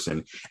other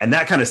person. And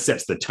that kind of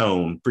sets the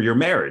tone for your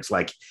marriage.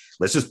 Like,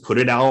 let's just put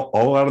it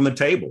all out on the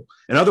table.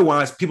 And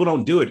otherwise people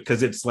don't do it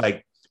because it's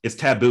like, it's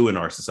taboo in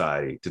our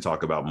society to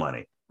talk about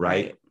money,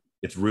 right?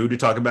 It's rude to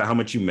talk about how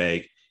much you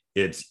make.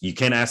 You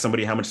can't ask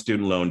somebody how much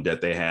student loan debt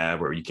they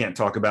have, or you can't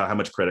talk about how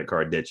much credit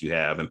card debt you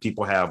have. And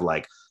people have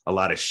like a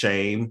lot of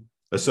shame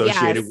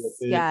associated with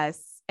it.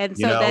 Yes. And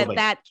so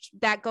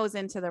that goes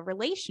into the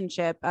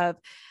relationship of,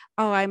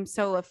 oh, I'm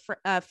so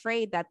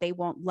afraid that they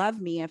won't love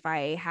me if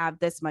I have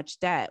this much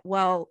debt.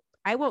 Well,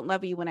 I won't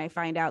love you when I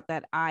find out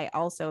that I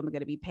also am going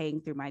to be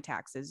paying through my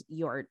taxes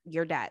your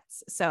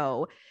debts.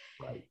 So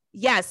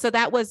so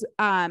that was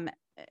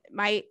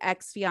my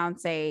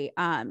ex-fiance.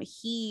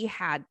 He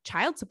had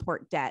child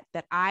support debt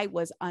that I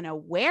was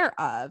unaware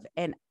of,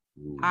 and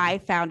I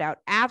found out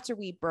after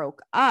we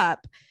broke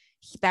up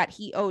that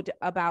he owed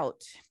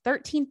about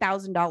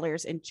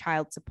 $13,000 in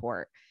child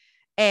support.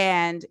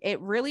 And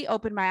it really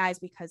opened my eyes,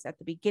 because at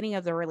the beginning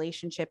of the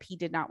relationship, he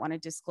did not want to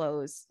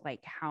disclose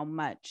like how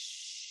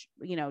much,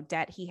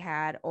 debt he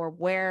had or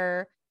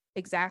where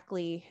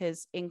exactly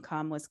his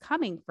income was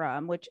coming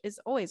from, which is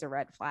always a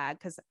red flag,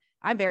 because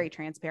I'm very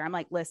transparent. I'm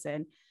like,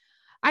 listen,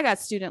 I got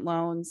student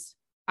loans.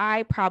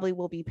 I probably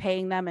will be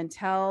paying them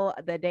until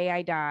the day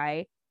I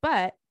die,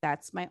 but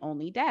that's my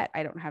only debt.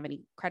 I don't have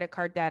any credit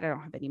card debt. I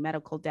don't have any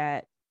medical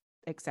debt,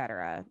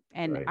 etc.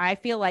 And I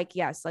feel like,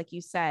 yes, like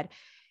you said,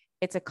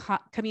 it's a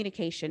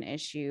communication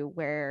issue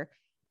where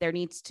there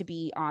needs to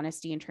be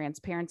honesty and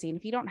transparency. And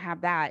if you don't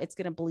have that, it's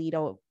going to bleed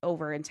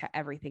over into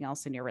everything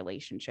else in your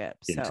relationship.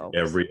 Into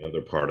every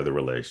other part of the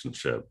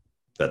relationship.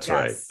 That's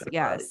right. That's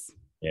yes.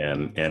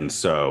 Right. And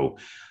so,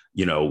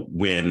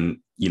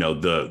 when,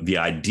 the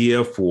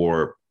idea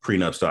for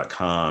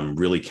prenups.com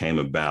really came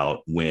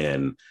about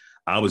when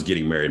I was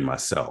getting married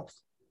myself.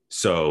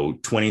 So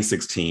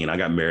 2016, I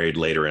got married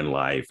later in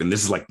life. And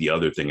this is like the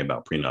other thing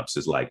about prenups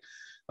is like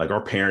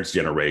our parents'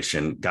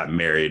 generation got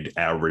married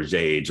average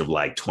age of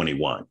like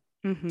 21.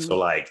 Mm-hmm. So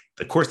like,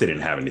 of course they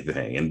didn't have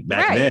anything. And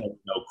back then,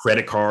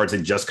 credit cards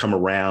had just come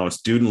around.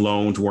 Student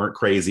loans weren't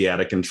crazy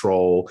out of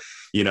control.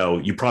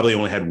 You probably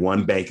only had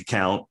one bank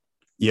account,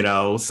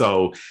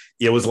 so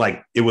it was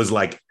like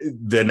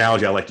the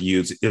analogy I like to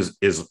use is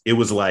it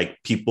was like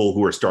people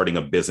who are starting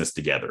a business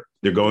together.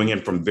 They're going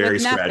in from very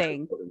scratch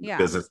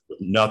business with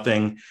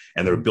nothing,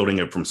 and they're building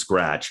it from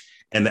scratch.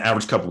 And the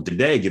average couple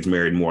today gets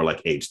married more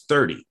like age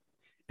 30.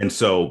 And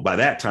so by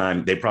that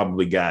time, they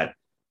probably got,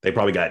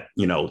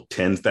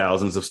 tens of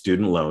thousands of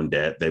student loan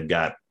debt. They've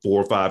got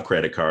 4 or 5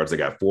 credit cards. They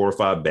got 4 or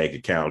 5 bank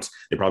accounts.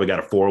 They probably got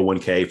a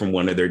 401k from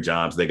one of their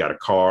jobs. They got a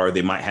car.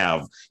 They might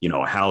have,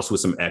 a house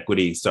with some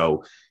equity.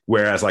 So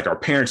whereas like our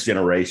parents'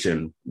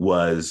 generation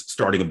was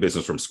starting a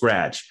business from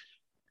scratch,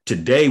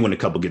 today, when a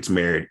couple gets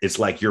married, it's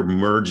like you're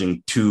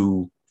merging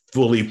 2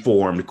 fully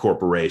formed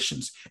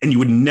corporations. And you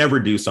would never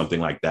do something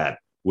like that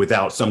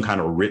without some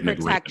kind of written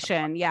protection.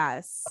 Agreement.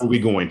 Yes. Are we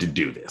going to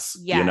do this?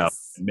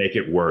 Yes. Make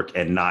it work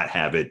and not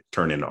have it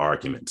turn into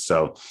arguments.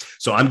 So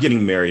I'm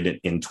getting married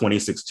in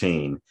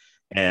 2016,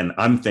 and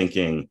I'm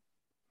thinking,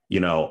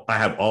 I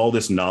have all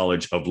this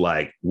knowledge of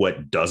like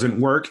what doesn't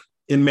work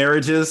in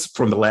marriages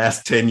from the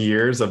last 10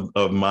 years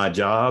of my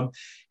job.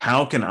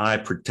 How can I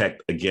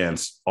protect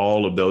against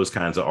all of those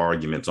kinds of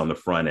arguments on the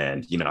front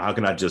end? How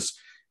can I just,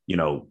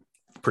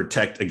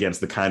 protect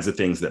against the kinds of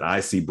things that I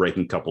see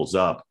breaking couples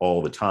up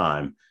all the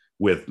time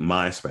with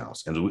my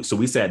spouse? And so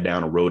we sat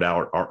down and wrote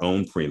out our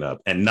own prenup,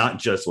 and not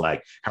just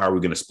like, how are we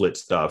going to split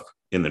stuff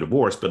in the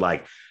divorce, but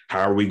like,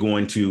 how are we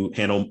going to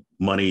handle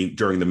money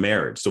during the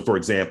marriage? So for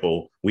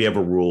example, we have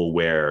a rule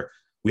where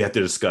we have to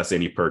discuss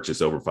any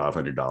purchase over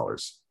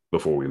 $500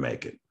 before we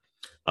make it.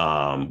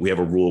 We have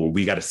a rule where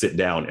we got to sit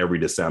down every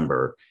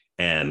December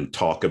and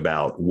talk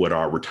about what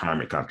our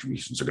retirement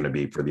contributions are going to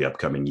be for the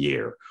upcoming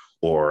year,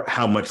 or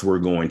how much we're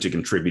going to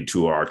contribute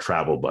to our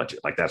travel budget.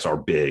 Like that's our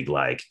big,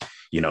 kind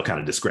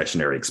of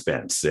discretionary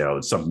expense. So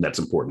it's something that's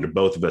important to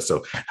both of us.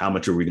 So how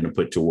much are we going to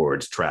put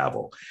towards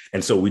travel?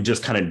 And so we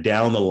just kind of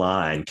down the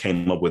line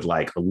came up with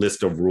like a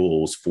list of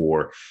rules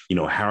for,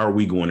 how are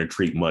we going to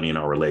treat money in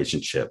our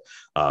relationship?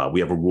 We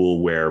have a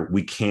rule where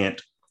we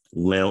can't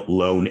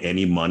loan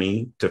any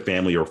money to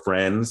family or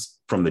friends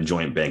from the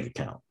joint bank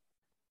account.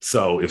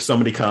 So if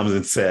somebody comes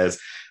and says,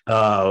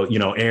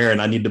 Aaron,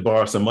 I need to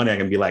borrow some money, I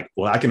can be like,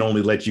 well, I can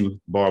only let you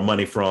borrow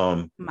money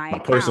from my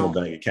personal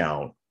bank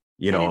account,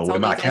 where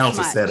my accounts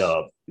are set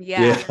up.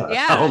 Yeah.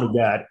 I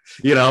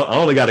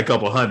only got a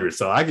couple hundred.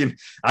 So I can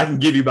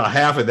give you about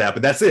half of that,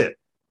 but that's it,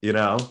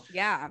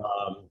 Yeah.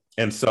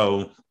 And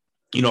so,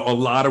 a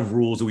lot of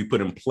rules that we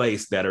put in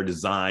place that are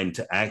designed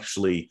to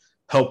actually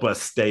help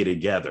us stay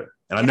together.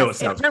 And I know it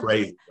sounds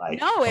crazy.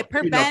 It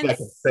prevents that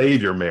can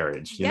save your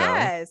marriage.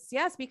 Yes,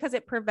 because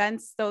it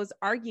prevents those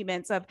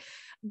arguments of,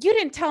 you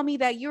didn't tell me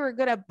that you were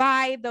going to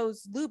buy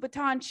those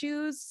Louboutin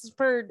shoes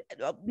for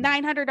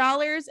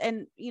 $900,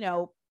 and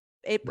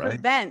it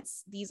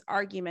prevents these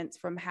arguments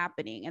from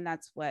happening. And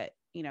that's what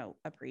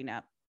a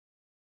prenup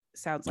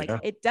sounds like.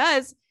 It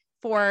does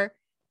for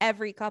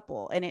every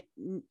couple, and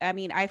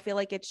I feel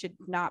like it should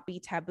not be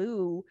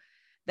taboo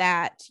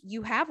that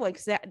you have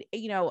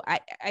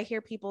I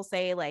hear people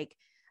say like,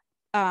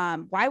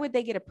 why would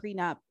they get a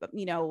prenup?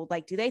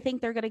 Do they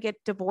think they're going to get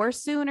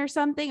divorced soon or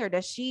something? Or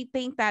does she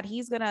think that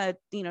he's going to,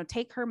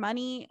 take her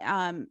money?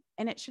 And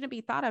it shouldn't be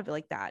thought of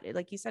like that.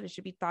 Like you said, it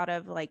should be thought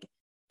of like,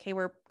 okay,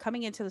 we're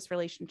coming into this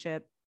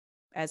relationship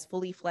as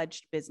fully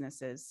fledged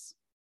businesses,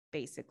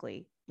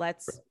 basically.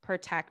 let's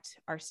protect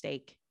our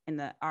stake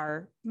in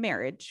our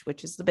marriage,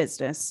 which is the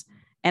business,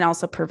 and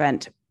also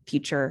prevent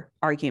future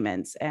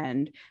arguments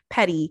and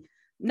petty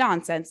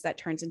nonsense that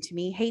turns into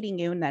me hating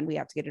you. And then we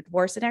have to get a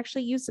divorce and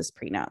actually use this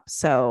prenup.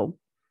 So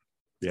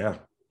yeah.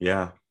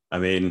 I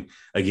mean,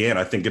 again,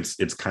 I think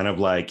it's kind of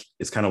like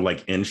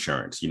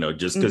insurance, you know,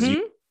 just because you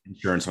have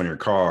insurance on your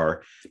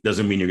car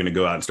doesn't mean you're going to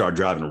go out and start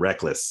driving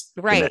reckless.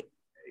 Right.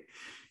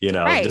 You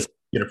know, just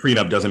get a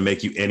prenup doesn't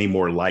make you any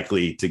more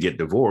likely to get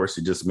divorced.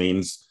 It just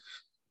means,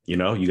 you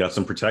know, you got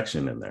some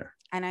protection in there.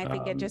 And I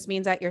think it just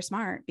means that you're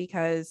smart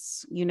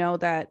because you know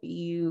that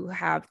you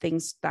have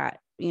things that,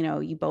 you know,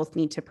 you both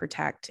need to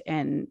protect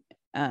and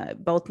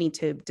both need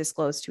to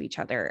disclose to each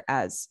other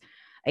as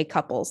a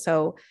couple.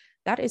 So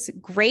that is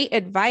great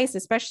advice,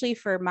 especially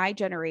for my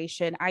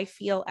generation. I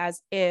feel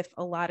as if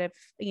a lot of,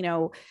 you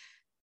know,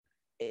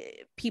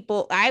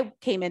 people, I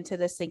came into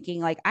this thinking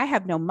like I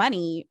have no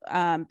money,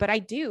 but I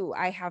do.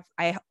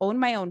 I own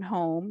my own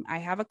home. I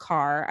have a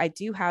car. I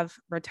do have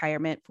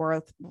retirement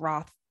for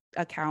Roth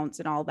accounts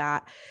and all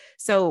that.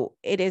 So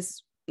it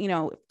is, you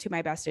know, to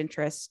my best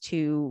interest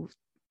to,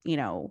 you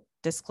know,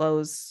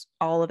 disclose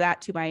all of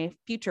that to my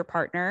future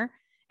partner.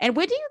 And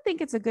when do you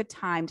think it's a good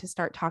time to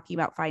start talking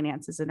about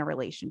finances in a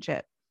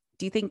relationship?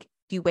 Do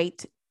you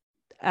wait,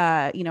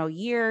 you know, a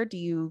year? Do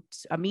you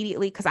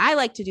immediately? Because I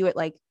like to do it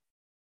like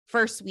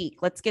first week.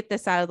 Let's get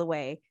this out of the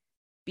way,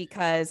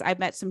 because I've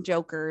met some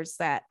jokers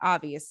that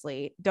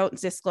obviously don't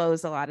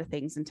disclose a lot of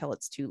things until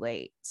it's too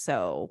late.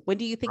 So when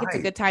do you think it's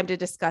a good time to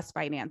discuss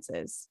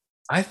finances?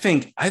 I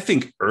think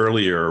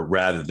earlier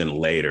rather than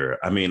later.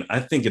 I mean, I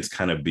think it's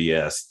kind of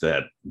BS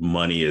that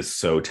money is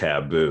so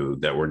taboo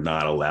that we're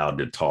not allowed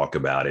to talk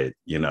about it.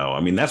 You know,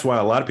 I mean, that's why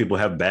a lot of people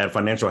have bad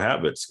financial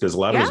habits, because a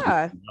lot of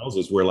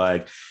houses were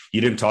like,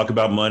 you didn't talk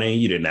about money.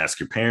 You didn't ask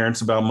your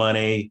parents about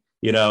money.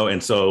 You know,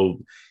 and so,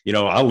 you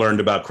know, I learned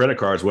about credit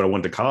cards when I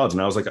went to college,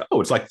 and I was like,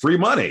 oh, it's like free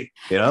money,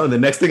 you know, and the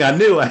next thing I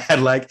knew, I had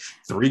like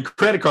 3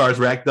 credit cards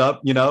racked up,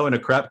 you know, and a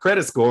crap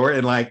credit score.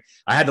 And like,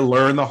 I had to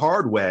learn the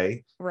hard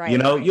way. Right. You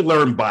know, you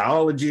learn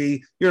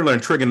biology, you learn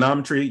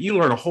trigonometry, you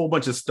learn a whole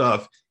bunch of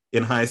stuff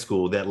in high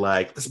school that,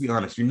 like, let's be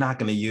honest, you're not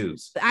going to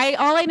use.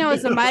 All I know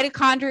is the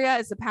mitochondria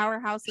is the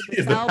powerhouse of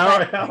the cell.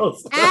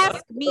 Powerhouse.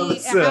 Ask me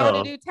how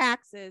to do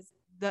taxes.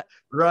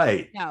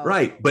 Right.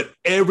 But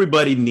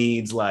everybody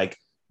needs like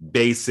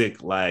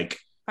basic, like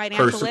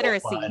financial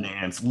literacy,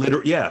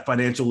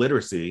 financial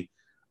literacy.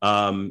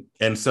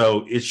 And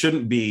so it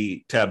shouldn't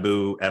be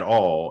taboo at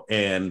all.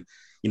 And,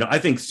 you know, I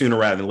think sooner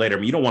rather than later, I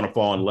mean, you don't want to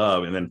fall in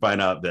love and then find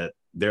out that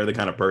they're the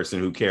kind of person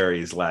who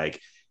carries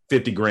like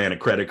 50 grand of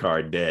credit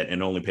card debt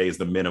and only pays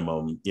the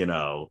minimum, you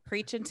know,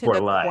 preaching to the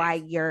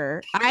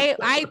choir.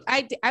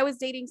 I was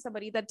dating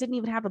somebody that didn't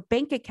even have a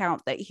bank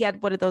account, that he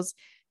had one of those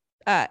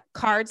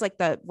cards, like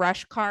the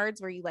Rush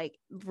cards where you like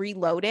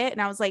reload it.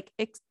 And I was like,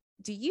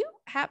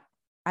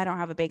 I don't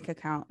have a bank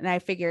account. And I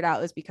figured out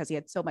it was because he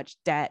had so much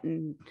debt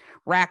and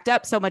racked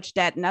up so much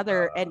debt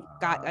and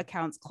got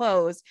accounts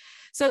closed.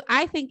 So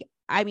I think,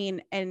 I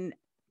mean, and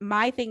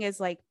my thing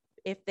is like,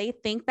 if they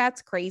think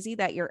that's crazy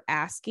that you're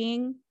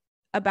asking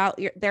about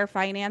their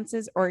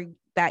finances, or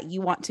that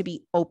you want to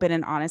be open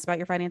and honest about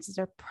your finances,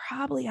 they're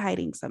probably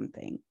hiding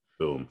something.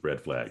 Boom,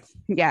 red flags.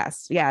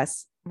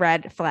 Yes.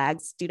 Red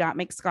flags do not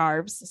make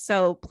scarves.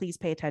 So please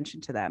pay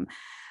attention to them.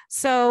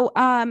 So,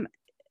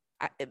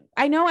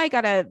 I know I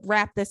got to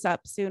wrap this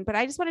up soon, but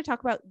I just want to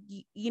talk about,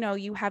 you know,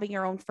 you having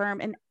your own firm,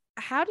 and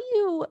how do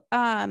you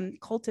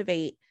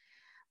cultivate,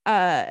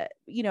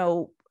 you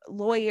know,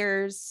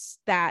 lawyers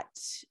that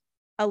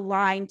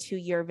align to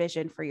your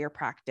vision for your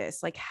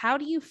practice? Like, how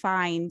do you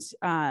find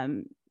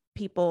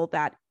people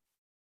that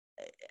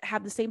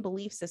have the same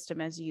belief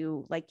system as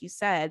you? Like you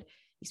said,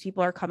 these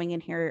people are coming in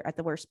here at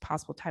the worst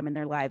possible time in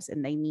their lives,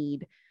 and they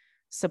need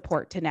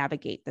support to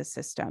navigate the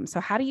system.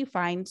 So how do you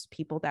find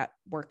people that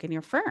work in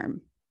your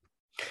firm?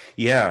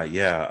 Yeah.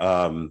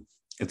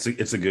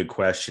 It's a good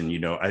question. You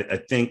know, I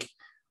think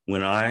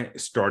when I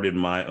started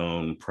my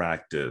own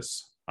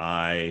practice,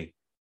 I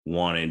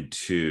wanted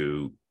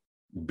to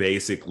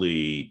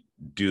basically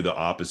do the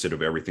opposite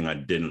of everything I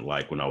didn't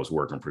like when I was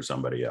working for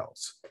somebody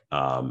else.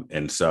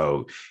 And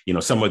so, you know,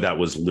 some of that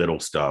was little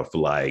stuff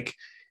like,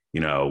 you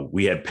know,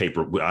 we had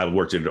paper. I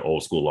worked at an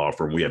old school law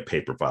firm. We had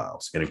paper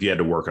files. And if you had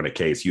to work on a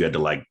case, you had to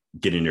like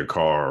get in your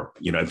car.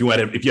 You know, if you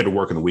had to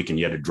work on the weekend,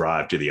 you had to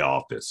drive to the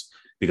office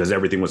because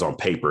everything was on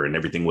paper and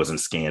everything wasn't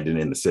scanned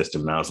in the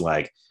system. And I was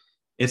like,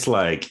 it's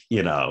like,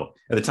 you know,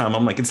 at the time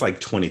I'm like, it's like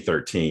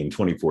 2013,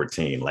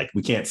 2014. Like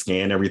we can't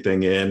scan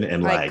everything in.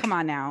 And like come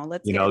on now,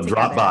 let's, you know,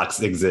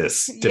 Dropbox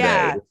exists today.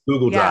 Yeah.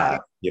 Google Drive,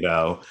 you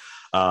know.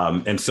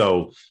 And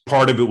so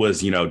part of it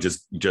was, you know,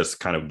 just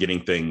kind of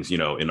getting things, you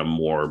know, in a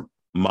more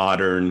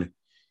modern,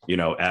 you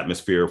know,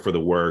 atmosphere for the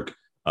work.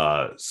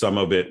 Some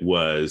of it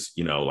was,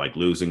 you know, like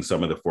losing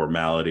some of the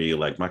formality.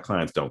 Like my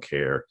clients don't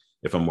care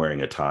if I'm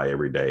wearing a tie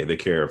every day. They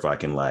care if I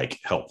can like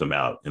help them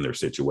out in their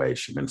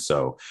situation. And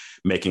so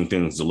making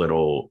things a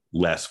little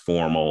less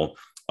formal,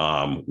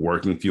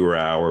 working fewer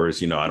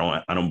hours.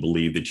 I don't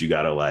believe that you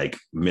got to like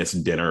miss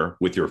dinner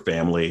with your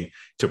family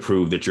to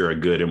prove that you're a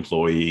good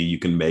employee. You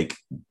can make,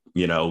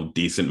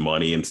 decent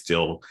money and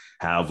still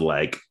have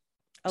like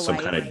some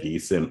kind of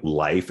decent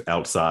life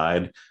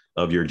outside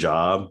of your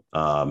job,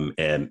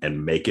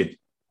 and make it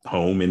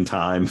home in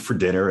time for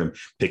dinner and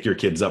pick your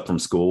kids up from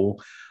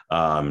school.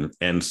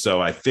 And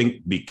so I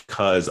think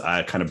because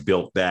I kind of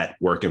built that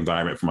work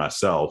environment for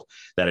myself,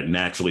 that it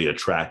naturally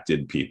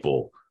attracted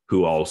people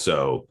who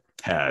also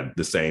had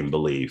the same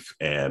belief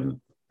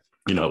and,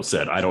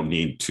 said, I don't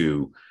need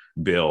to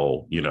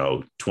bill,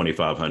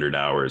 2,500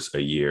 hours a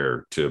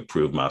year to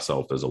prove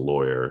myself as a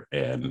lawyer.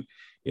 And,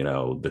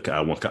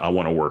 I want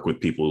to work with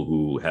people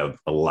who have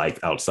a life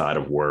outside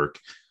of work,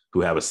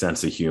 who have a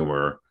sense of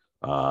humor,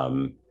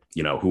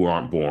 who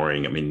aren't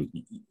boring. I mean,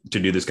 to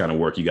do this kind of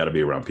work, you got to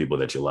be around people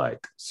that you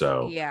like.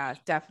 So yeah,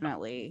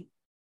 definitely.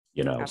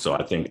 So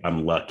I think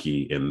I'm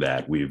lucky in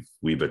that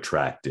we've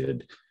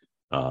attracted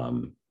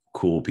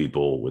cool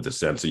people with a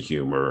sense of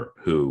humor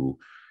who,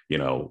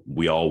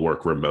 we all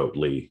work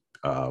remotely,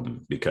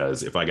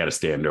 because if I got to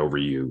stand over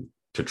you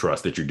to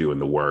trust that you're doing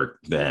the work,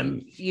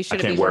 then you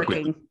shouldn't be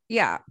working.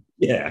 Yeah,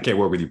 I can't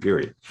work with you,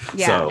 period.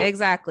 Yeah,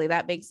 exactly.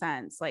 That makes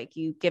sense. Like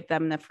you give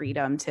them the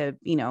freedom to,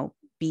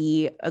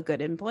 be a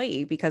good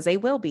employee, because they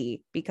will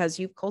be, because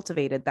you've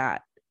cultivated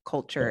that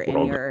culture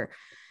in your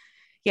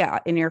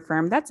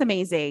firm. That's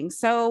amazing.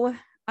 So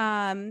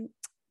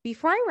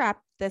before I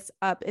wrap this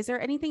up, is there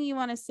anything you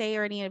want to say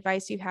or any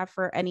advice you have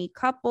for any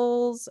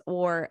couples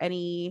or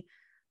any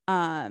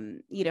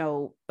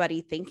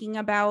buddy thinking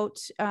about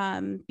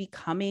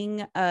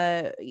becoming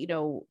a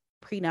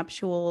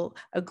prenuptial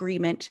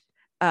agreement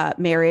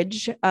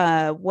marriage?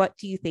 What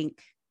do you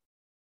think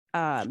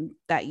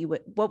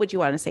what would you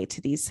want to say to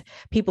these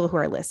people who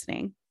are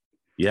listening?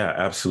 Yeah,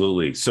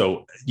 absolutely.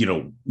 So,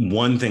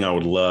 one thing I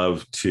would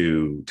love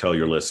to tell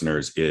your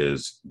listeners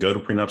is go to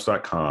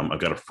prenups.com.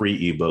 I've got a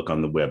free ebook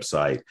on the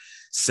website,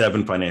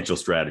 7 financial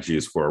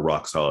strategies for a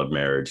rock solid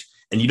marriage.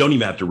 And you don't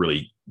even have to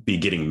really be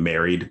getting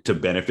married to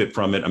benefit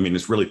from it. I mean,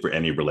 it's really for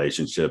any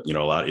relationship,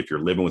 if you're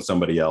living with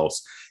somebody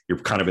else, you're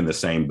kind of in the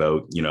same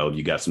boat,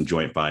 you got some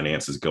joint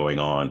finances going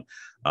on.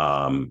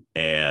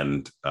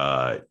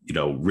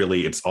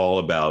 Really it's all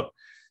about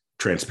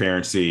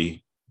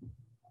transparency,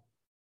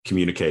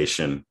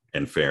 communication,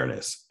 and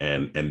fairness.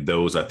 And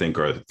those, I think,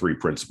 are the 3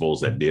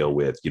 principles that deal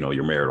with,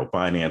 your marital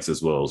finance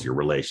as well as your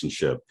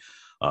relationship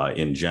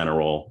in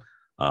general.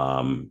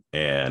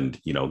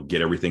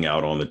 Get everything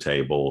out on the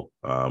table,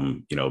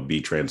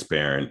 be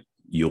transparent.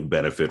 You'll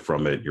benefit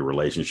from it. Your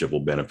relationship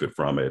will benefit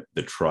from it.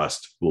 The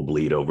trust will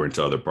bleed over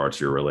into other parts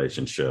of your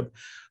relationship.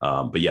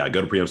 Go to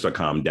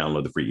prenups.com,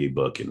 download the free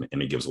ebook, and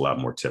it gives a lot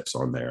more tips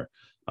on there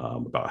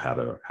about how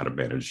to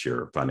manage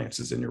your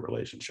finances in your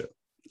relationship.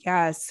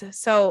 Yes.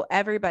 So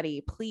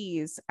everybody,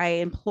 please, I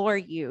implore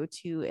you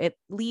to at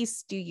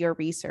least do your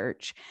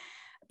research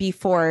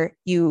before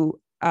you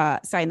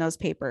sign those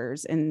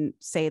papers and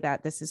say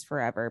that this is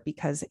forever,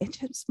 because it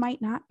just might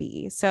not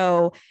be.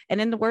 So, and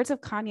in the words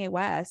of Kanye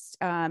West,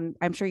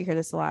 I'm sure you hear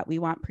this a lot. We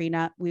want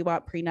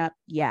prenup.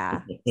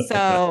 Yeah.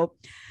 So,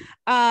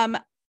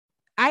 I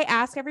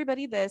ask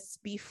everybody this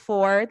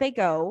before they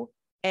go,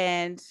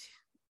 and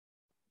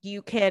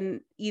you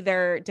can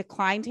either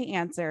decline to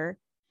answer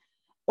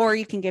or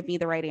you can give me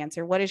the right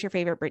answer. What is your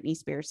favorite Britney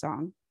Spears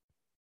song?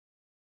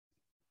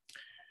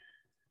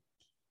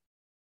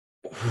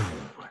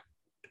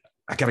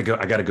 I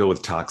gotta go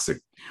with Toxic.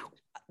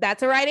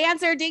 That's the right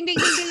answer. Ding, ding,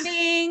 ding, ding,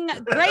 ding.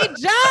 Great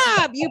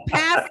job. You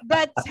passed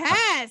the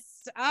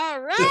test.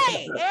 All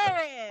right,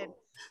 Aaron.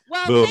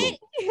 Well, Boom. Thank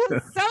you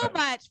so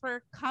much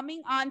for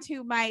coming on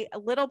to my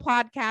little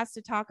podcast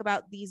to talk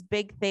about these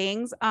big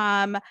things.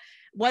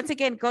 Once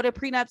again, go to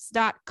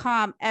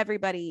prenups.com,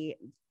 everybody.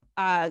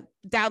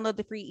 Download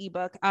the free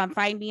ebook.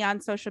 Find me on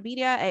social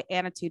media at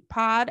Annitude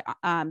Pod,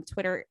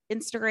 Twitter,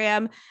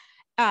 Instagram.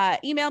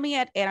 Email me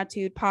at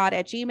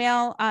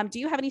annitudepod@gmail.com. Do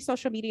you have any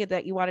social media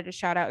that you wanted to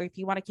shout out, or if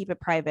you want to keep it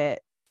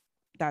private,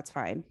 that's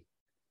fine.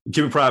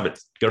 Keep it private.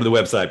 Go to the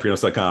website,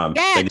 prenups.com.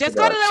 Yeah, just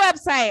go to the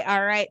website.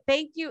 All right.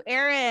 Thank you,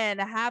 Aaron.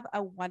 Have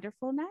a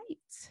wonderful night.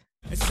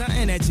 It's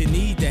something that you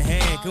need to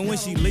have, cause when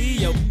she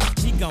leave,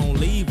 she gonna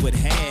leave with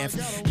half.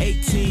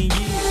 18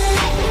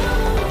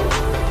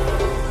 years.